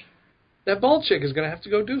chick. That bald chick is going to have to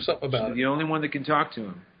go do something about She's it. the only one that can talk to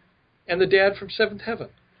him. And the dad from Seventh Heaven.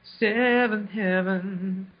 Seventh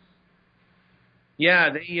Heaven. Yeah,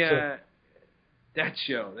 that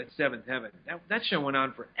show, that Seventh Heaven, that show went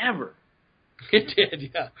on forever. It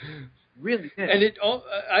did, yeah. Really did. And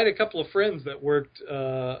I had a couple of friends that worked,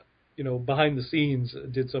 behind the scenes,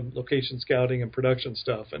 did some location scouting and production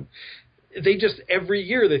stuff, and they just every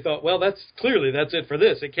year they thought, well, that's it for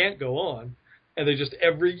this. It can't go on, and they just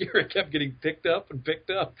every year it kept getting picked up.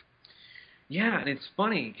 Yeah, and it's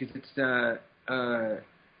funny because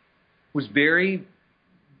was very,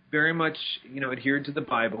 very much adhered to the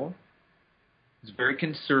Bible. It was very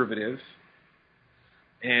conservative,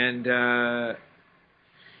 and then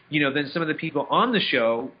some of the people on the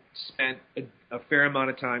show spent a fair amount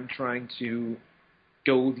of time trying to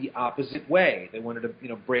go the opposite way. They wanted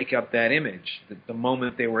to break up that image the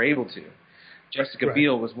moment they were able to. Jessica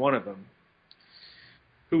Biel was one of them.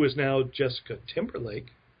 Who is now Jessica Timberlake.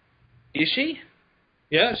 Is she?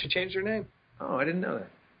 Yeah, she changed her name. Oh, I didn't know that.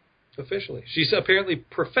 Officially. She's apparently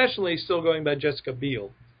professionally still going by Jessica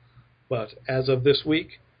Biel. But as of this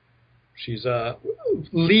week, she's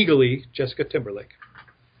legally Jessica Timberlake.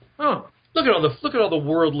 Oh. Look at all the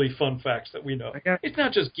worldly fun facts that we know. It's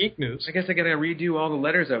not just geek news. I guess I got to redo all the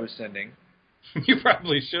letters I was sending. You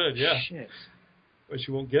probably should, yeah. Shit. But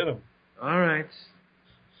you won't get them. All right.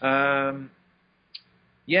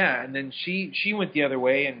 Yeah, and then she went the other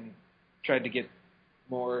way and tried to get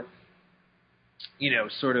more,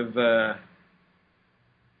 sort of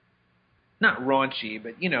not raunchy,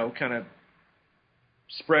 but kind of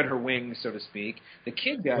spread her wings, so to speak. The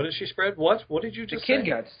kid got. What did she spread? What did you just say? The kid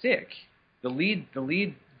got sick. The lead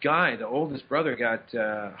guy, the oldest brother, got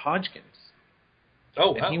Hodgkin's.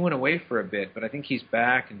 Oh, wow. And he went away for a bit, but I think he's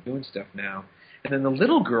back and doing stuff now. And then the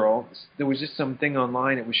little girl, there was just something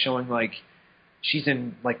online. It was showing like she's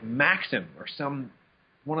in like Maxim or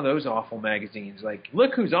one of those awful magazines. Like,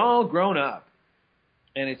 look who's all grown up.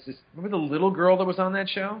 And it's this. Remember the little girl that was on that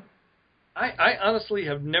show? I honestly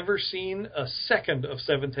have never seen a second of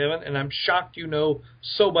Seventh Heaven, and I'm shocked you know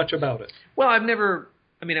so much about it. Well, I've never.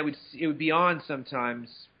 I mean, it would be on sometimes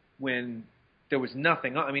when there was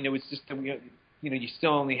nothing. I mean, it was just you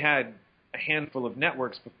still only had a handful of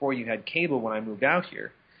networks before you had cable when I moved out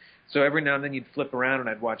here. So every now and then you'd flip around and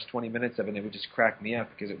I'd watch 20 minutes of it, and it would just crack me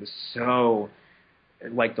up because it was so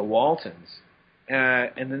like the Waltons.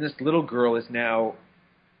 And then this little girl is now,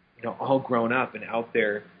 all grown up and out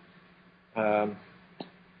there,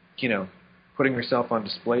 putting herself on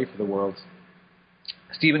display for the world.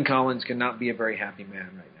 Stephen Collins cannot be a very happy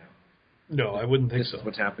man right now. No, I wouldn't think so. This is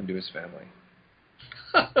what's happened to his family.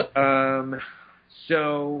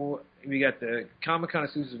 So we got the Comic-Con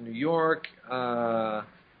of New York. I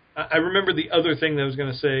remember the other thing that I was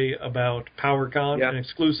going to say about PowerCon and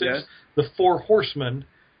exclusives. Yes. The Four Horsemen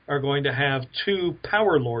are going to have 2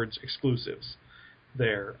 Power Lords exclusives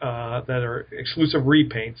there that are exclusive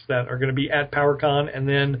repaints that are going to be at PowerCon and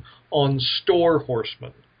then on Store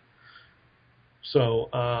Horsemen. So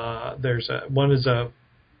there's one is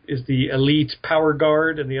the Elite Power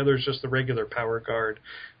Guard and the other is just the regular Power Guard,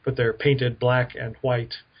 but they're painted black and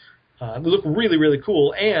white. They look really, really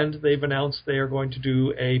cool, and they've announced they are going to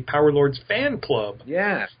do a Power Lords fan club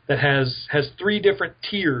that has 3 different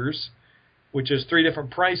tiers, which is 3 different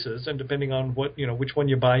prices, and depending on which one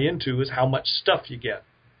you buy into is how much stuff you get.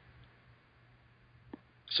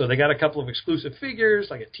 So they got a couple of exclusive figures,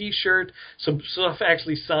 like a T-shirt, some stuff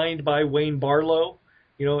actually signed by Wayne Barlow,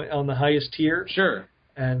 on the highest tier. Sure.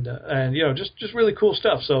 And just really cool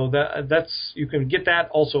stuff. So that's you can get that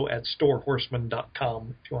also at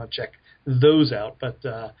storehorseman.com if you want to check those out. But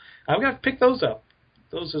I've got to pick those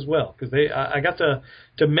as well, because I got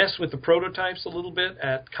to mess with the prototypes a little bit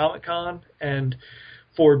at Comic-Con, and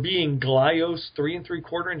for being Glyos 3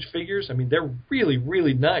 3/4-inch figures, I mean they're really,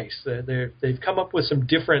 really nice. They've come up with some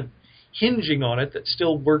different hinging on it that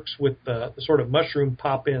still works with the sort of mushroom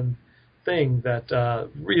pop-in thing that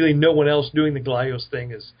really no one else doing the Glyos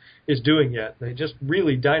thing is doing yet. They just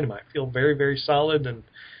really dynamite, feel very, very solid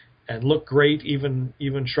and look great, even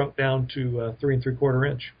shrunk down to 3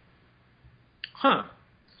 3/4-inch. Huh.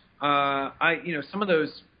 Some of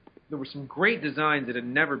those, there were some great designs that had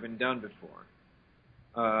never been done before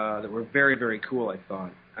that were very, very cool, I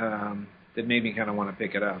thought, that made me kind of want to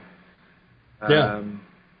pick it up. Yeah.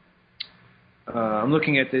 I'm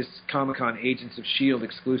looking at this Comic-Con Agents of S.H.I.E.L.D.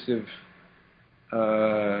 exclusive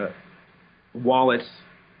wallet.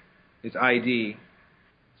 It's ID.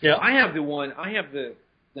 Yeah. I have the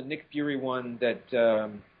Nick Fury one that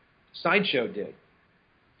Sideshow did.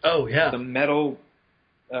 Oh, yeah. The metal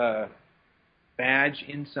badge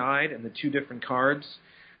inside and the two different cards.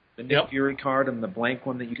 The Nick Fury card and the blank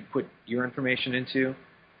one that you could put your information into.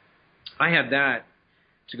 I had that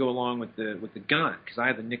to go along with the gun, because I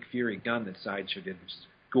had the Nick Fury gun that Sideshow did, which is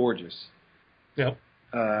gorgeous. Yep.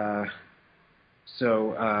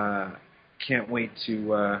 So can't wait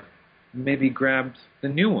to maybe grab the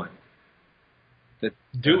new one.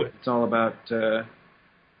 Do it. It's all about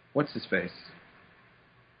what's his face?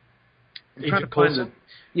 Agent Coulson?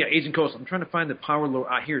 Agent Coulson. I'm trying to find the Power Lord.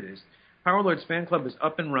 Here it is. Power Lords fan club is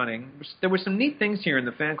up and running. There were some neat things here in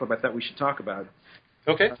the fan club I thought we should talk about.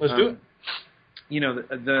 Okay, let's do it. You know,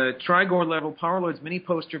 the Trigor level Power Lords mini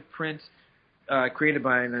poster print created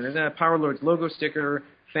by Power Lords logo sticker,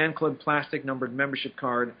 fan club plastic numbered membership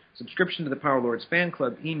card, subscription to the Power Lords fan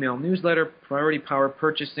club, email newsletter, priority power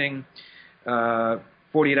purchasing,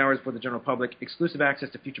 48 hours for the general public, exclusive access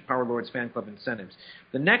to future Power Lords fan club incentives.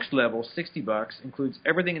 The next level, $60, includes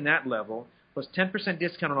everything in that level, plus 10%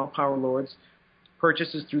 discount on all Power Lords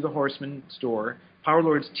purchases through the Horseman store, Power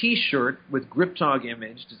Lords T-shirt with Griptog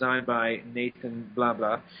image designed by Nathan blah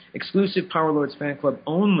blah, exclusive Power Lords fan club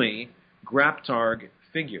only Graptog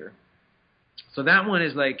figure. So that one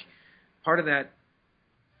is like part of that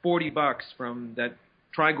 $40 from that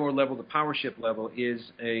Trigor level, the Power Ship level,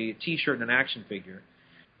 is a T-shirt and an action figure.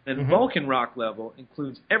 And Vulcan Rock level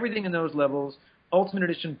includes everything in those levels, Ultimate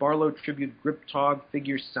Edition Barlow Tribute Griptog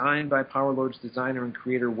figure signed by Power Lords designer and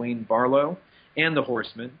creator Wayne Barlow and the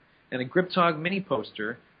Horseman, and a Griptog mini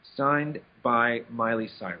poster signed by Miley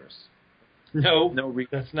Cyrus. No,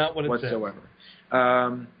 that's not what it whatsoever.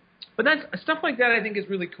 Says. But that's stuff like that I think is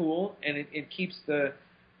really cool, and it keeps the...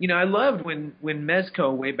 You know, I loved when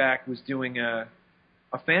Mezco way back was doing a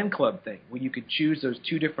fan club thing where you could choose those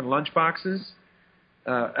two different lunch boxes.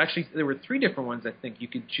 Actually, there were three different ones, I think. You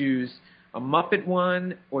could choose a Muppet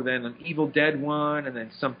one, or then an Evil Dead one, and then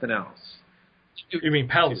something else. You mean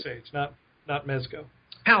Palisades, not Mezco.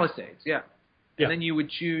 Palisades, yeah. And then you would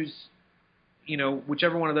choose, you know,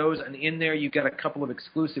 whichever one of those, and in there you got a couple of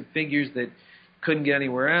exclusive figures that couldn't get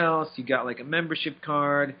anywhere else. You got like a membership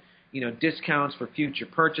card, you know, discounts for future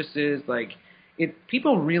purchases. Like,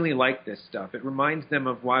 people really like this stuff. It reminds them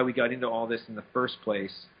of why we got into all this in the first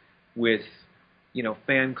place with, you know,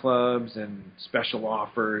 fan clubs and special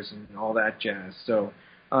offers and all that jazz. So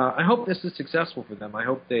I hope this is successful for them. I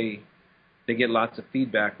hope they get lots of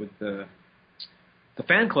feedback with the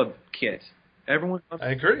fan club kit. I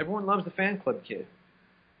agree. Everyone loves the fan club kit.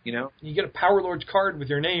 You know, you get a Power Lords card with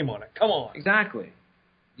your name on it. Come on. Exactly.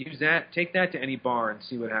 Use that. Take that to any bar and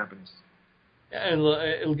see what happens. Yeah, and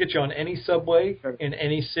it'll get you on any subway in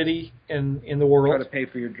any city in the world. Try to pay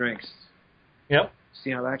for your drinks. Yep. See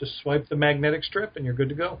how that... Just swipe the magnetic strip and you're good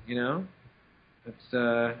to go. You know? Let's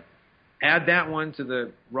add that one to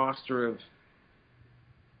the roster of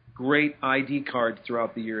great ID cards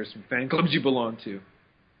throughout the years from fan clubs you belong to.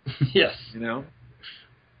 Yes. You know? At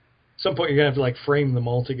some point you're going to have to frame them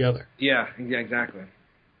all together. Yeah, exactly.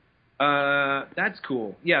 That's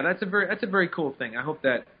cool. Yeah, that's a very cool thing. I hope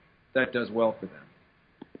that does well for them.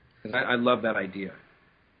 Because I love that idea.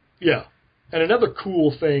 Yeah. And another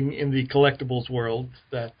cool thing in the collectibles world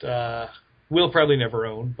that we'll probably never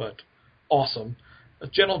own, but awesome.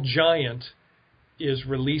 Gentle Giant is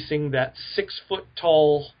releasing that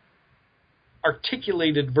 6-foot-tall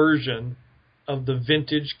articulated version of the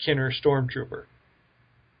vintage Kenner Stormtrooper.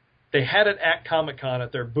 They had it at Comic-Con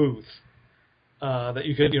at their booth that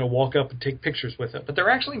you could, walk up and take pictures with it. But they're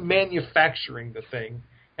actually manufacturing the thing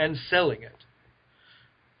and selling it.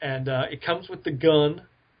 And it comes with the gun.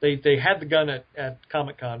 They had the gun at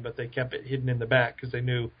Comic-Con, but they kept it hidden in the back because they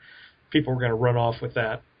knew people were going to run off with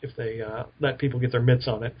that if they let people get their mitts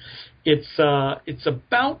on it. It's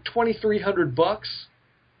about $2,300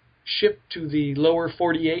 shipped to the lower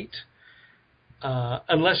 48,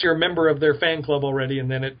 unless you're a member of their fan club already, and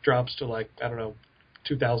then it drops to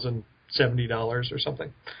 $2,070 or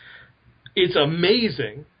something. It's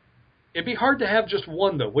amazing. It'd be hard to have just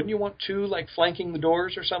one, though. Wouldn't you want two, flanking the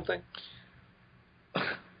doors or something?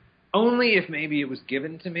 Only if maybe it was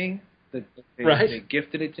given to me, that they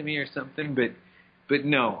gifted it to me or something. But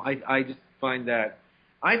no, I just find that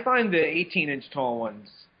I find the 18-inch tall ones,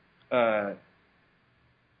 or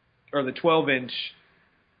the 12-inch,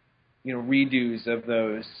 redos of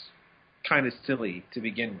those kind of silly to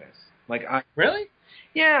begin with. Really?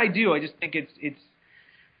 Yeah, I do. I just think it's.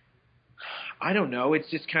 I don't know. It's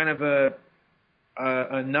just kind of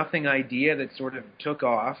a nothing idea that sort of took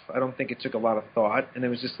off. I don't think it took a lot of thought, and it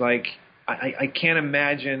was just like I can't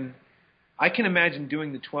imagine. I can imagine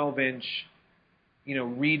doing the 12-inch,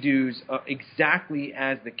 redos exactly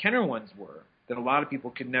as the Kenner ones were that a lot of people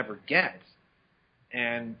could never get,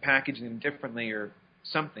 and packaging them differently or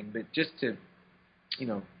something. But just to,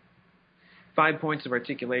 5 points of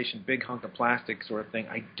articulation, big hunk of plastic sort of thing.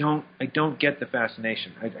 I don't get the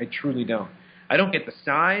fascination. I truly don't. I don't get the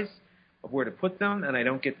size of where to put them, and I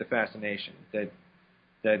don't get the fascination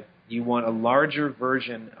that you want a larger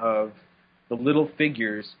version of the little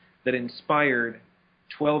figures that inspired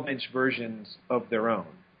 12-inch versions of their own.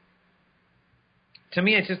 To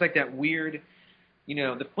me, it's just like that weird,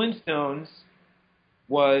 the Flintstones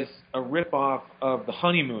was a rip-off of the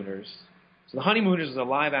Honeymooners. So the Honeymooners is a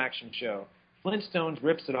live-action show. Flintstones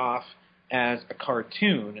rips it off as a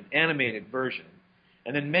cartoon, an animated version.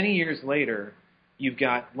 And then many years later, you've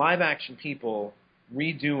got live-action people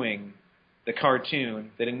redoing the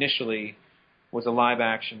cartoon that initially was a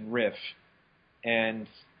live-action riff, and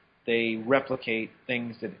they replicate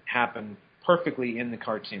things that happen perfectly in the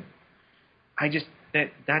cartoon.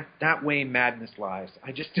 That way madness lies.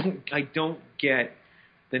 I don't get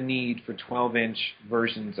the need for 12-inch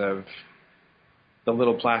versions of the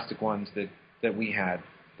little plastic ones that we had.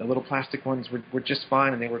 The little plastic ones were just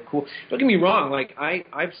fine, and they were cool. Don't get me wrong. Like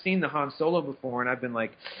I've seen the Han Solo before, and I've been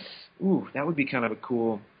like, ooh, that would be kind of a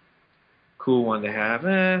cool one to have.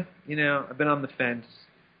 I've been on the fence.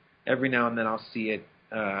 Every now and then I'll see it,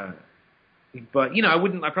 but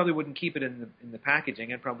I probably wouldn't keep it in the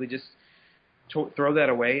packaging. I'd probably just throw that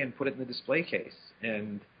away and put it in the display case.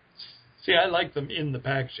 And see, I like them in the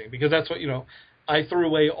packaging because that's what I threw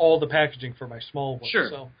away all the packaging for my small ones. Sure.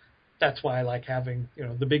 So that's why I like having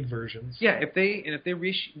the big versions. Yeah, if they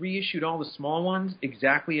reissued all the small ones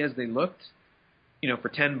exactly as they looked, for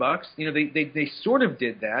 $10, they sort of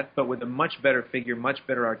did that, but with a much better figure, much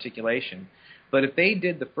better articulation. But if they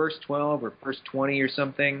did the first 12 or first 20 or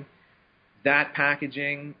something, that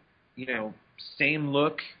packaging, same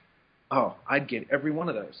look, I'd get every one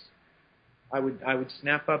of those. I would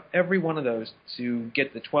snap up every one of those to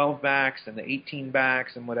get the 12 backs and the 18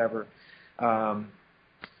 backs and whatever.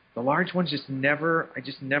 The large ones I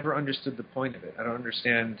just never understood the point of it. I don't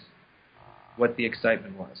understand what the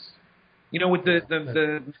excitement was. With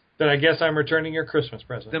the then I guess I'm returning your Christmas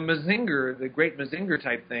present. The Mazinger, the great Mazinger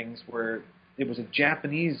type things where it was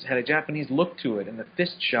had a Japanese look to it, and the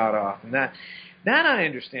fist shot off, and that I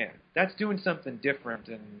understand. That's doing something different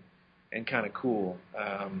and kind of cool.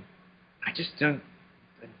 I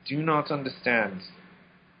do not understand.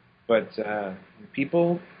 But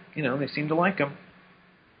people, they seem to like them.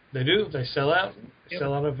 They do. They sell out. They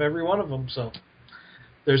sell out of every one of them. So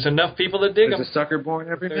there's enough people that dig them. There's a sucker born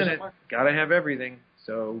every minute. Got to have everything.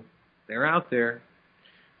 So they're out there.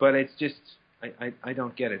 But it's just, I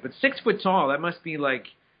don't get it. But 6 foot tall, that must be like,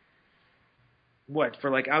 what,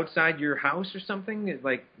 for like outside your house or something?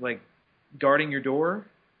 Like guarding your door?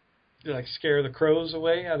 You like scare the crows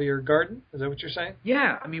away out of your garden? Is that what you're saying?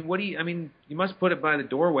 Yeah. I mean, you must put it by the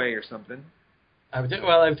doorway or something. I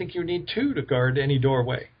think you need 2 to guard any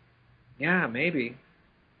doorway. Yeah, maybe.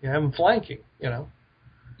 You have them flanking,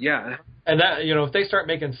 Yeah. And that, if they start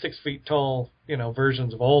making 6 feet tall,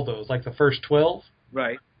 versions of all those, like the first 12.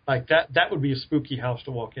 Right. Like that would be a spooky house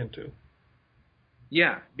to walk into.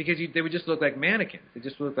 Yeah, because they would just look like mannequins. They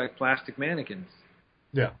just look like plastic mannequins.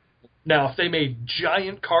 Yeah. Now, if they made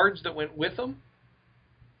giant cards that went with them,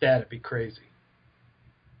 that'd be crazy.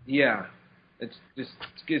 Yeah. It's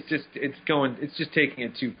just taking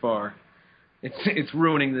it too far. It's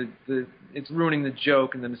ruining the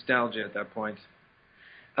joke and the nostalgia at that point.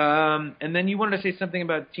 And then you wanted to say something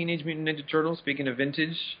about Teenage Mutant Ninja Turtles. Speaking of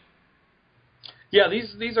vintage. Yeah,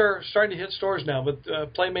 these are starting to hit stores now.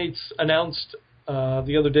 But Playmates announced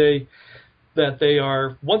the other day that they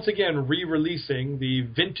are once again re-releasing the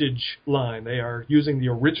vintage line. They are using the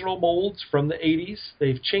original molds from the 80s.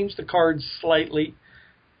 They've changed the cards slightly.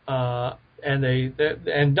 And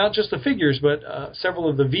not just the figures, but several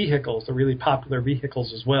of the vehicles, the really popular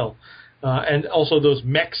vehicles as well. And also those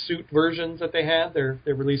mech suit versions that they had, they're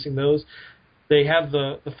releasing those. They have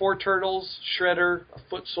the 4 Turtles, Shredder, a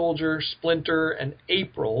Foot Soldier, Splinter, and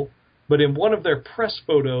April. But in one of their press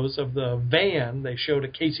photos of the van, they showed a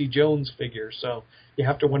Casey Jones figure. So you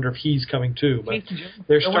have to wonder if he's coming too. But Casey Jones,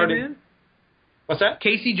 they're starting. What's that?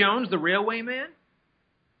 Casey Jones, the Railway Man?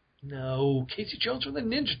 No, Casey Jones from the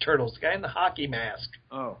Ninja Turtles, the guy in the hockey mask.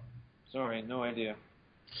 Oh, sorry, no idea.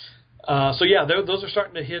 So yeah, those are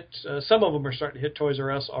starting to hit. Some of them are starting to hit Toys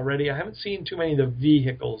R Us already. I haven't seen too many of the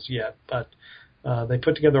vehicles yet, but They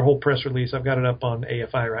put together a whole press release. I've got it up on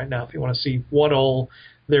AFI right now if you want to see what all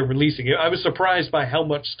they're releasing. I was surprised by how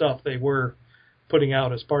much stuff they were putting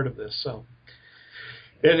out as part of this. So,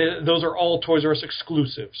 and those are all Toys R Us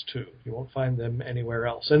exclusives too. You won't find them anywhere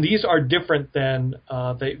else. And these are different than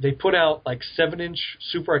they put out like 7-inch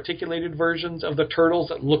super articulated versions of the Turtles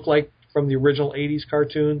that look like from the original 80s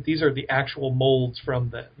cartoon. These are the actual molds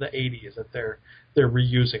from the 80s that they're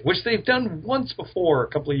reusing, which they've done once before a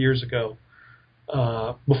couple of years ago,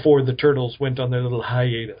 before the Turtles went on their little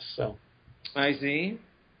hiatus. So, I see.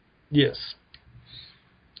 Yes.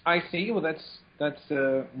 I see. Well, that's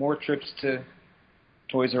more trips to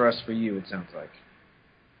Toys R Us for you, it sounds like.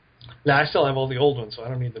 Now, I still have all the old ones, so I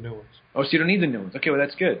don't need the new ones. Oh, so you don't need the new ones. Okay, well,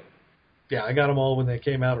 that's good. Yeah, I got them all when they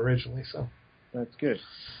came out originally, so. That's good.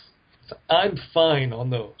 So I'm fine on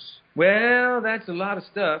those. Well, that's a lot of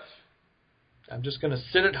stuff. I'm just going to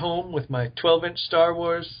sit at home with my 12-inch Star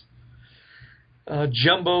Wars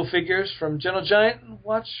jumbo figures from Gentle Giant and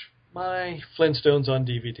watch my Flintstones on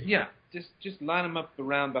DVD. Yeah, just line them up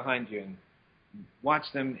around behind you and watch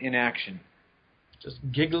them in action. Just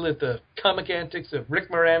giggle at the comic antics of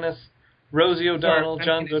Rick Moranis, Rosie O'Donnell,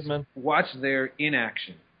 John Goodman. Watch their in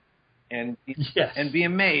action and be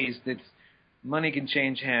amazed that money can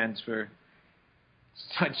change hands for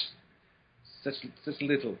such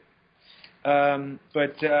little.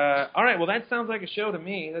 But all right, well, that sounds like a show to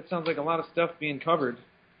me. That sounds like a lot of stuff being covered.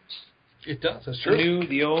 It does. That's true. The new,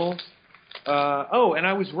 the old. And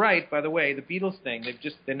I was right, by the way. The Beatles thing.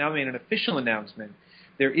 They now made an official announcement.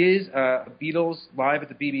 There is Beatles live at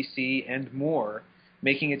the BBC and more,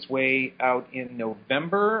 making its way out in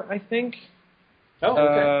November, I think. Oh,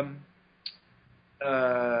 okay.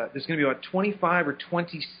 There's going to be about 25 or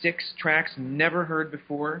 26 tracks never heard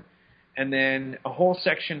before, and then a whole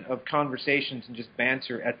section of conversations and just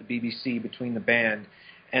banter at the BBC between the band,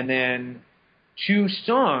 and then 2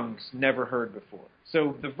 songs never heard before.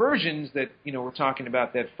 So the versions that, we're talking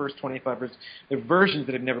about, that first 25 versions, the versions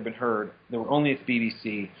that have never been heard, that were only at the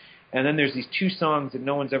BBC. And then there's these 2 songs that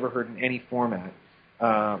no one's ever heard in any format,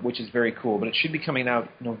 which is very cool. But it should be coming out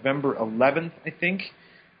November 11th, I think.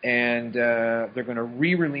 And they're going to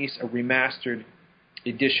re-release a remastered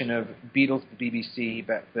edition of Beatles at the BBC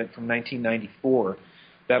from 1994.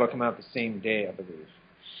 That'll come out the same day, I believe.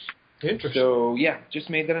 Interesting. So, yeah, just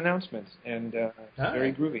made that announcement. And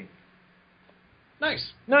very groovy.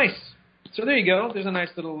 Nice. So there you go. There's a nice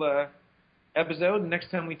little episode.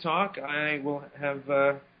 Next time we talk, I will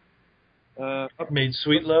have made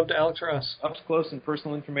sweet love to Alex Ross. Up close and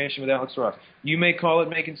personal information with Alex Ross. You may call it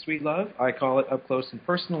making sweet love. I call it up close and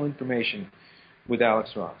personal information with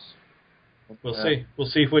Alex Ross. We'll see. We'll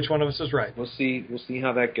see which one of us is right. We'll see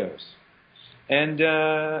how that goes. And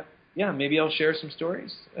maybe I'll share some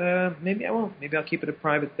stories. Maybe I won't. Maybe I'll keep it a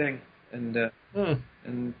private thing. And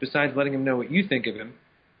besides letting him know what you think of him,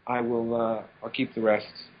 I'll keep the rest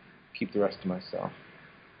to myself.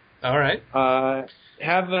 All right.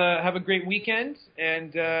 Have a great weekend,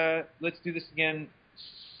 and let's do this again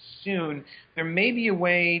soon. There may be a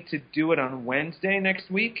way to do it on Wednesday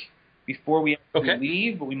next week before we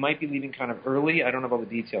leave, but we might be leaving kind of early. I don't have all the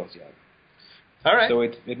details yet. All right. So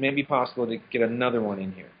it may be possible to get another one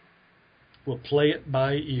in here. We'll play it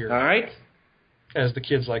by ear. All right. As the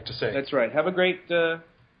kids like to say. That's right. Have a great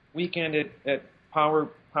weekend at Power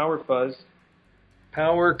Fuzz.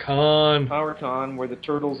 PowerCon, where the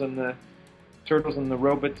turtles and the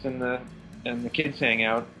robots and the kids hang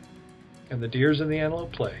out. And the deers and the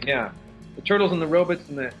antelope play. Yeah. The turtles and the robots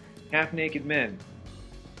and the half-naked men.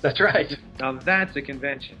 That's right. Now that's a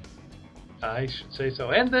convention. I should say so.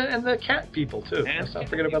 And the cat people too. Let's not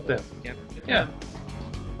forget about them. Yeah.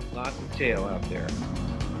 Lots of tail out there.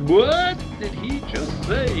 What did he just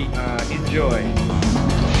say? Enjoy.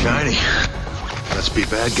 Shiny. Let's be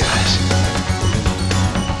bad guys.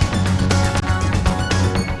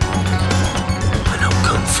 I know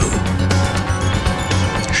Kung Fu.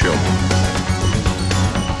 Show me.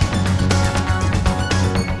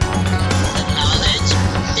 The knowledge,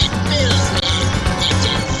 it fills me. It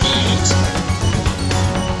is it.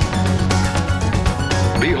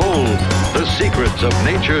 Behold the secrets of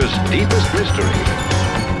nature's deepest mystery.